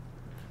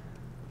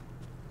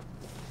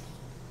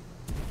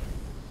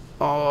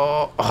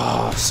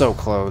 Oh, so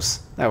close.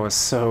 That was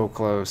so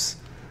close.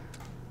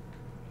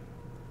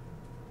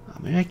 Oh,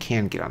 maybe I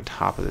can get on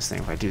top of this thing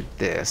if I do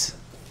this.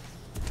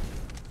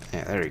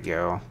 Yeah, there we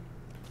go.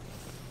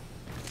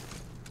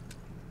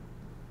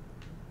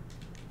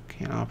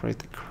 Can't operate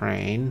the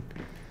crane.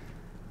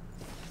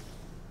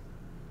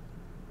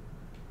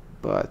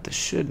 But this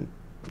should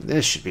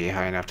be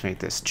high enough to make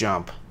this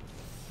jump.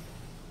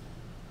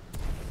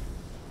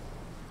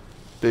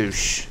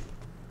 Boosh.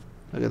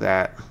 Look at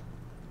that.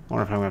 I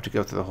wonder if I'm going to have to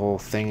go through the whole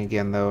thing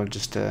again, though,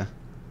 just to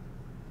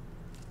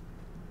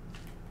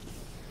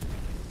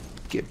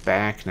get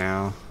back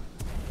now.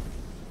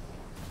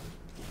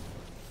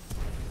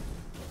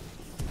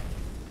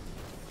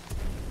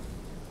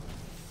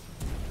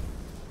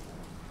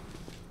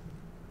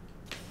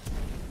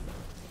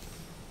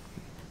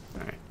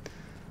 Alright.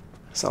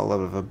 I saw a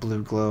little bit of a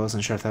blue glow. I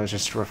wasn't sure if that was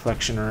just a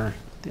reflection or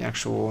the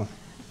actual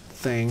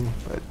thing,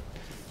 but it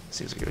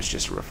seems like it was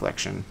just a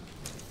reflection.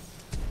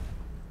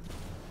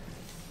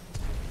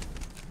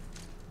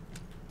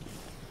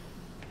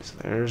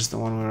 There's the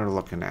one we were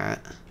looking at.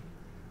 I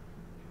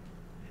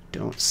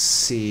don't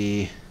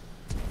see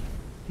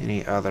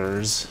any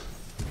others.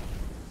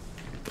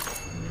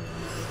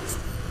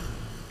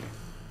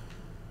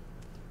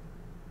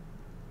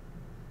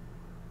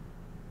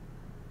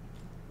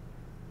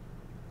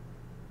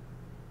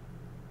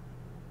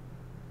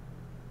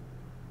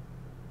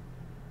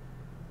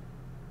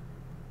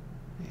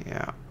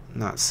 Yeah,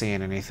 not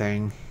seeing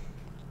anything.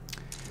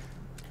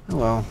 Oh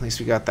well, at least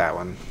we got that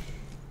one.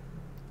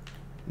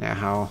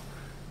 Now,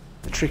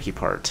 the tricky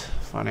part,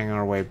 finding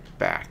our way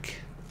back.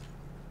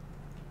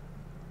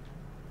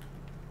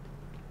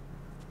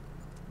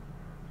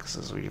 Because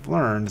as we've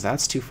learned,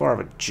 that's too far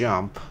of a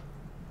jump.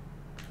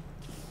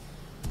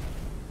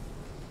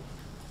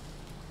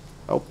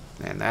 Oh,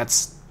 and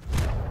that's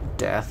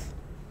death.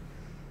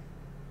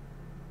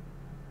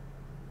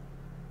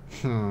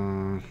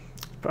 Probably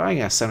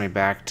gonna send me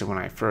back to when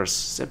I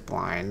first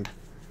ziplined.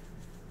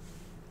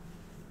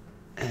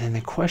 And then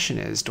the question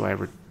is, do I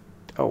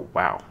oh,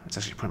 wow. It's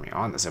actually putting me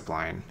on the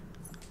zipline.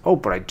 Oh,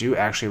 but I do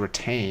actually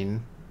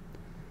retain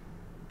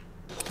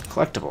the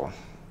collectible.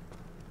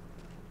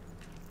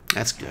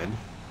 That's good.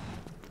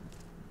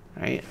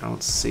 Right? I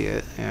don't see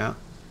it. Yeah.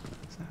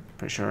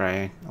 Pretty sure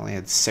I only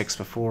had 6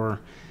 before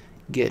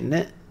getting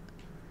it.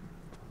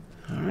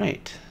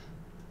 Alright.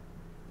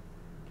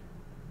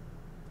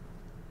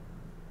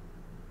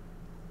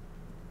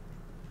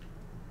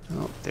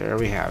 Oh, there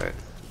we have it.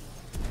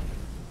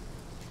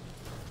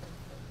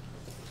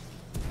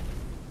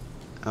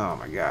 Oh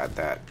my god,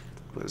 that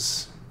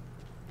was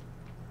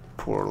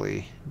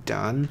poorly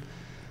done.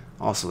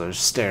 Also, there's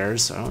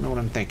stairs, so I don't know what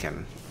I'm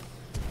thinking.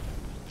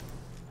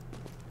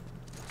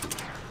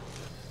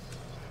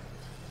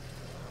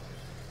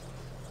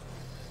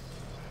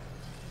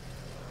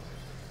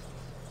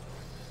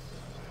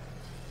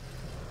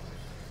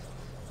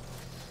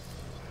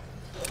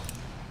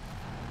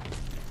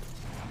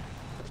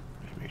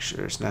 Make sure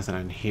there's nothing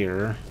in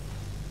here.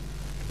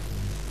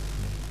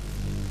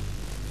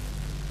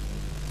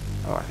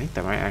 Oh, I think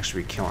that might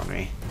actually be killing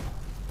me.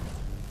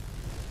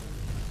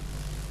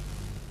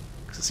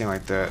 Because it seemed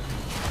like the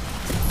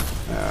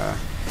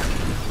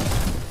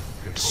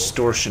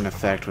distortion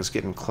effect was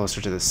getting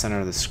closer to the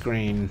center of the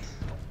screen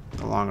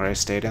the longer I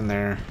stayed in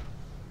there.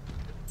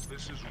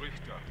 This is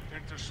Richter.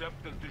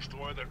 Intercept and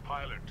destroy their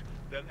pilot,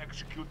 then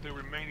execute the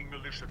remaining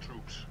militia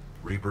troops.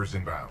 Reapers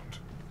inbound.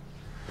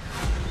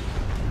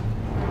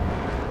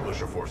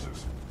 Militia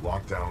forces,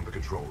 lock down the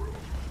control room.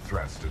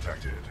 Threats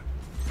detected.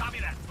 Copy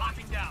that.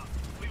 Locking down.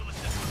 We will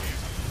assist from here.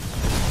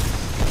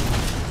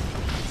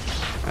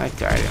 That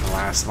guy didn't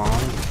last long.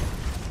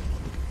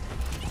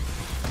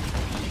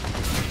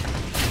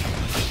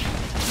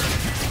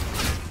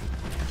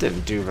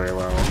 Didn't do very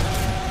well,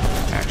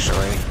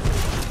 actually.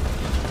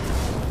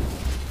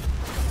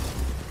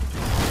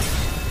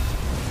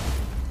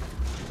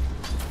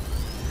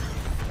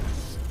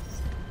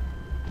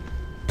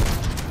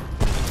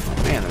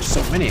 Oh man, there's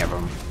so many of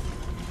them.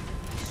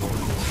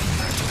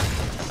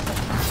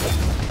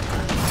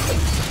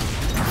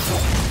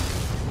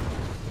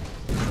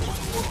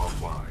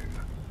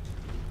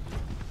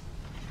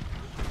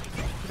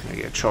 I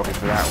get a trophy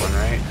for that one,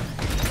 right?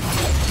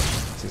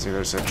 Seems like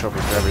there's a trophy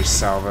for every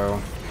salvo.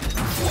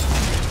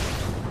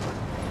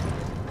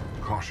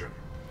 Caution.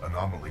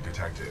 Anomaly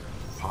detected.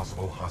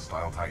 possible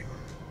hostile Titan.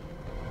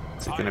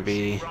 Is it gonna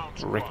be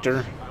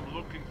Richter? I'm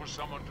looking for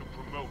someone to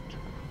promote.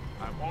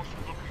 I'm also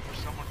looking for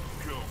someone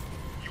to kill.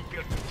 You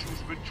get to choose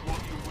which one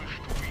you wish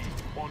to be.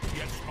 Und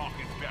jetzt mach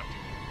it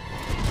fertig.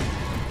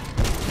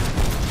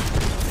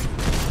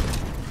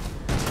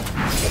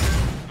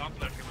 Not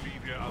let him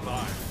leave here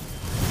alive.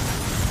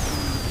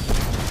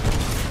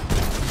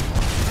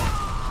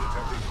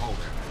 Detecting hull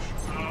damage.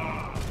 You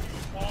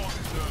all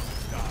deserve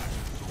to die.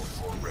 Source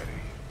already.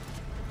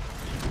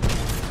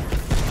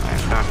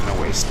 I'm not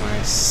gonna waste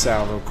my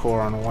salvo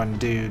core on one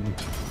dude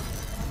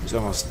who's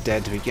almost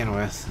dead to begin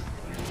with.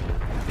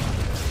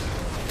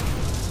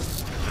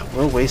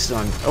 Well wasted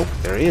on. Oh,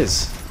 there he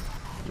is.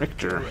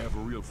 Richter. Have a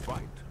real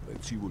fight.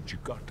 Let's see what you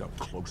got up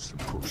close and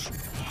personal.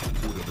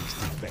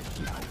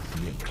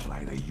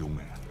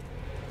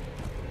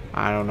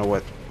 I don't know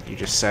what you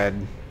just said.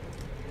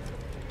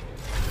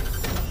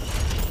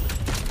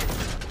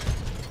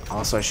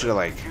 Also, I should have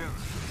like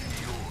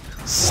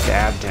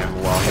stabbed him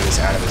while he was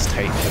out of his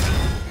Titan.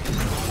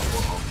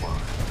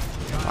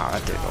 Wow,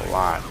 that did a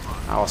lot.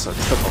 I also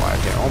took a lot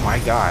of damage. Oh my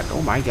god.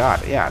 Oh my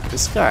god. Yeah,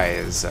 this guy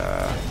is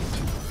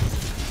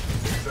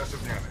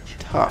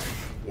tough.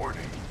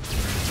 Warning.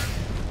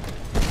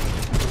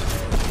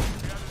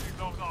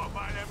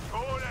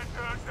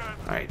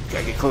 Alright,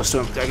 gotta get close to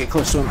him. Gotta get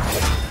close to him.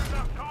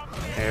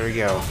 There we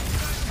go.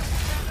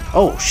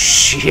 Oh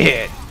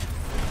shit!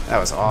 That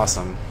was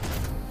awesome.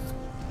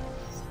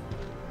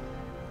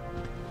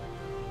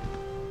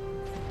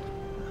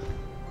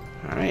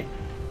 Alright.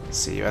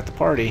 See you at the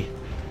party.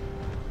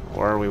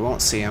 Or we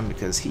won't see him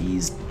because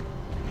he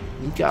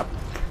got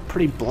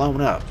pretty blown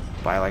up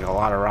by like a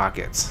lot of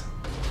rockets.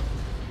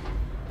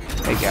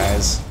 Hey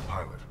guys.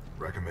 Pilot,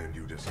 recommend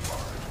you disarm.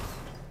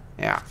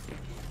 Yeah.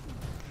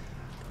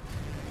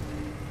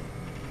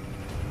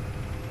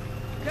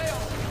 KO,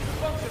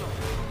 functional.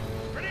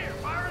 Rainier,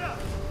 fire it up.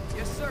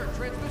 Yes, sir.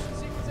 Transmission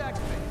sequence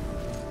activated.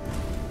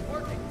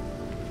 Working.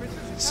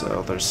 Transmission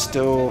So there's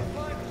still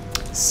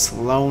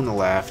Sloan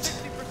left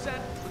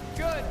 50%.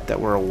 Good. that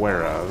we're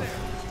aware of.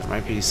 There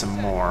might be some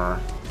more.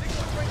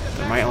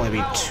 There might only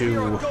be 2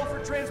 Go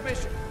for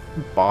transmission.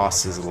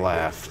 bosses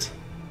left.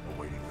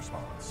 Awaiting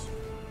response.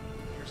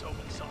 Here's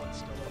hoping someone's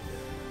still up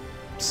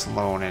there.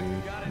 Sloan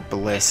and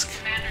Blisk.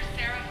 Commander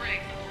Sarah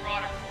Briggs of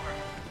Marauder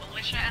Corps,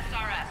 Militia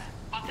SRS.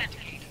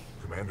 Authenticate.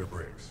 Commander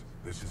Briggs,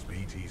 this is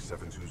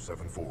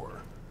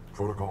BT-7274.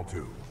 Protocol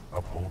 2,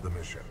 uphold the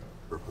mission.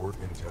 Report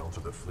intel to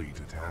the fleet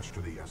attached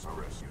to the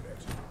SRS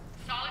unit.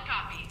 Solid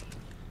copy.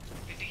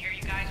 Good to hear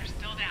you guys are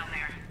still down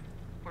there.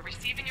 We're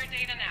receiving your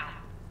data now.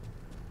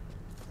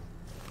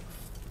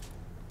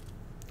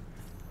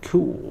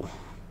 Cool.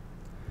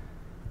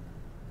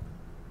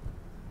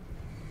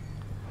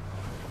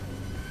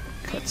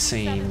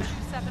 Cutscene.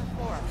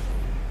 7274.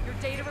 Your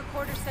data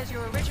recorder says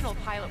your original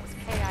pilot was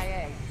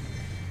KIA.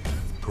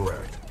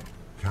 Correct.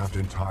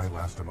 Captain Ty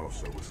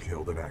Lastimosa was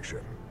killed in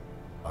action.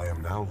 I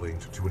am now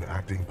linked to an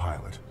acting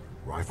pilot,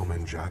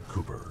 Rifleman Jack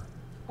Cooper.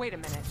 Wait a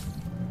minute.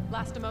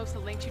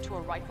 Lastimosa linked you to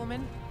a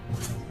rifleman?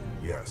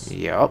 Yes.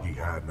 Yup. He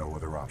had no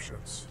other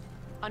options.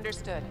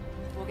 Understood.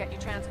 We'll get you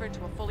transferred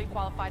to a fully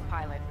qualified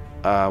pilot.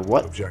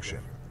 What? Objection.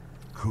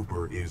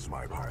 Cooper is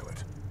my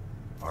pilot.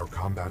 Our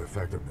combat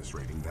effectiveness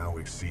rating now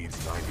exceeds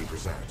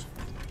 90%.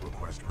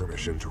 Request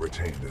permission to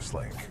retain this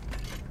link.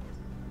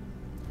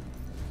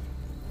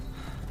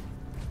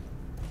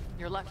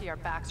 You're lucky our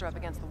backs are up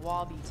against the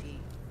wall, BT.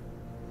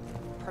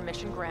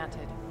 Permission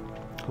granted.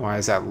 Why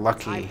is that High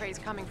lucky? praise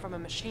coming from a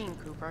machine,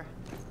 Cooper.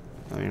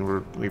 I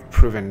mean, we've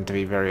proven to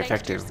be very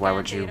Thanks to your effective. Why scan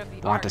would you data of the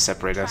want Ark, to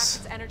separate we us?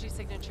 tracked its energy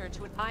signature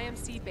to an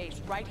IMC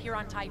base right here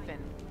on Typhon.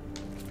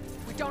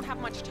 We don't have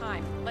much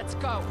time. Let's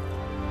go.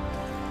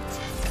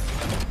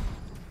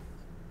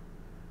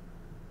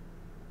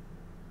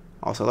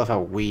 Also, I love how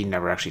we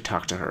never actually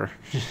talked to her.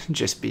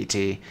 Just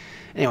BT.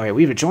 Anyway,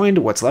 we've joined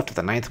what's left of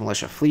the 9th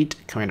Militia Fleet.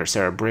 Commander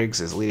Sarah Briggs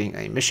is leading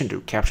a mission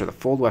to capture the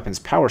fold weapons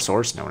power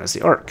source known as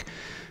the Ark.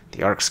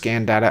 The Ark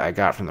scan data I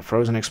got from the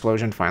frozen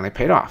explosion finally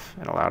paid off.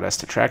 It allowed us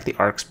to track the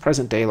Ark's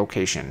present-day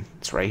location.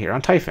 It's right here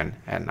on Typhon,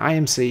 at an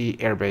IMC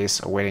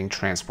airbase awaiting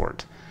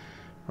transport.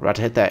 We're about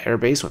to hit that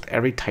airbase with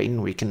every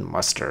Titan we can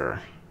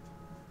muster.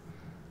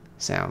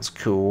 Sounds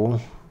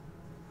cool.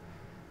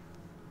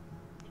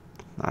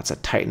 Lots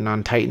of Titan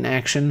on Titan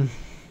action.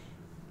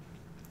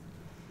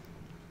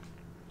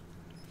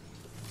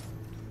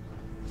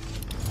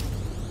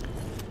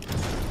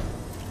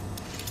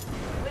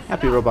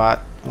 Happy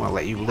Robot. I want to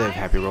let you live,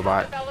 Happy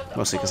Robot.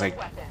 Mostly because I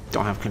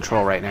don't have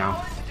control right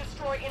now. To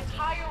destroy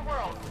entire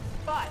worlds,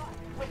 but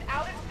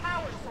without its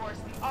power source,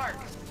 the Ark,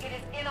 it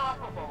is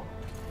inoperable.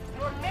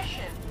 Your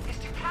mission is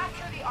to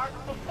capture the Ark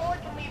before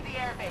it can leave the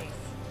airbase.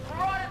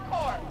 Marauder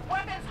Corps,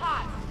 weapons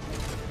hot.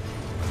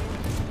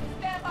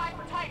 Stand by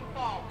for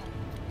Titanfall.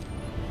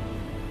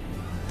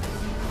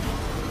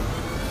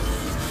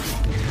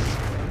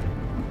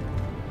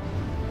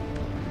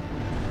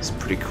 It's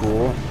pretty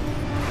cool.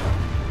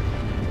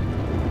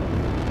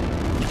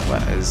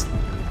 What is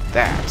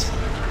that?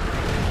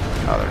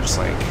 Oh, they're just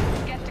like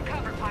Get to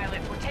cover,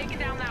 pilot. We're taking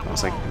down that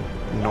almost like wall.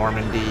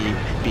 Normandy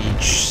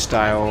beach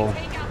style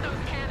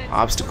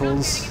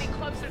obstacles.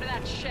 Wilson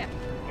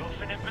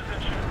in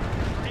position.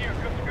 Here,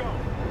 good to go.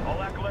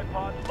 All acolyte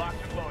pods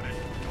locked and loaded.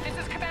 This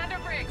is Commander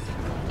Briggs.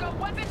 Go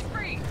weapons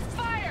free.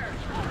 Fire!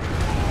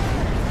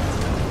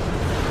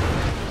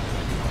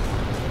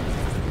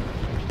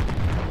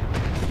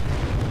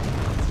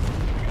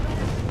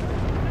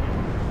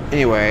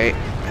 Anyway,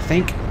 I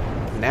think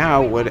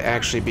now would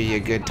actually be a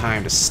good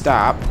time to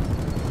stop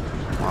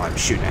while I'm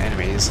shooting at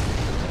enemies.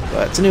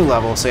 But it's a new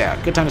level, so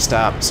yeah, good time to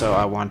stop. So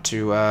I want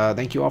to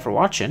thank you all for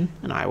watching,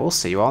 and I will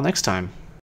see you all next time.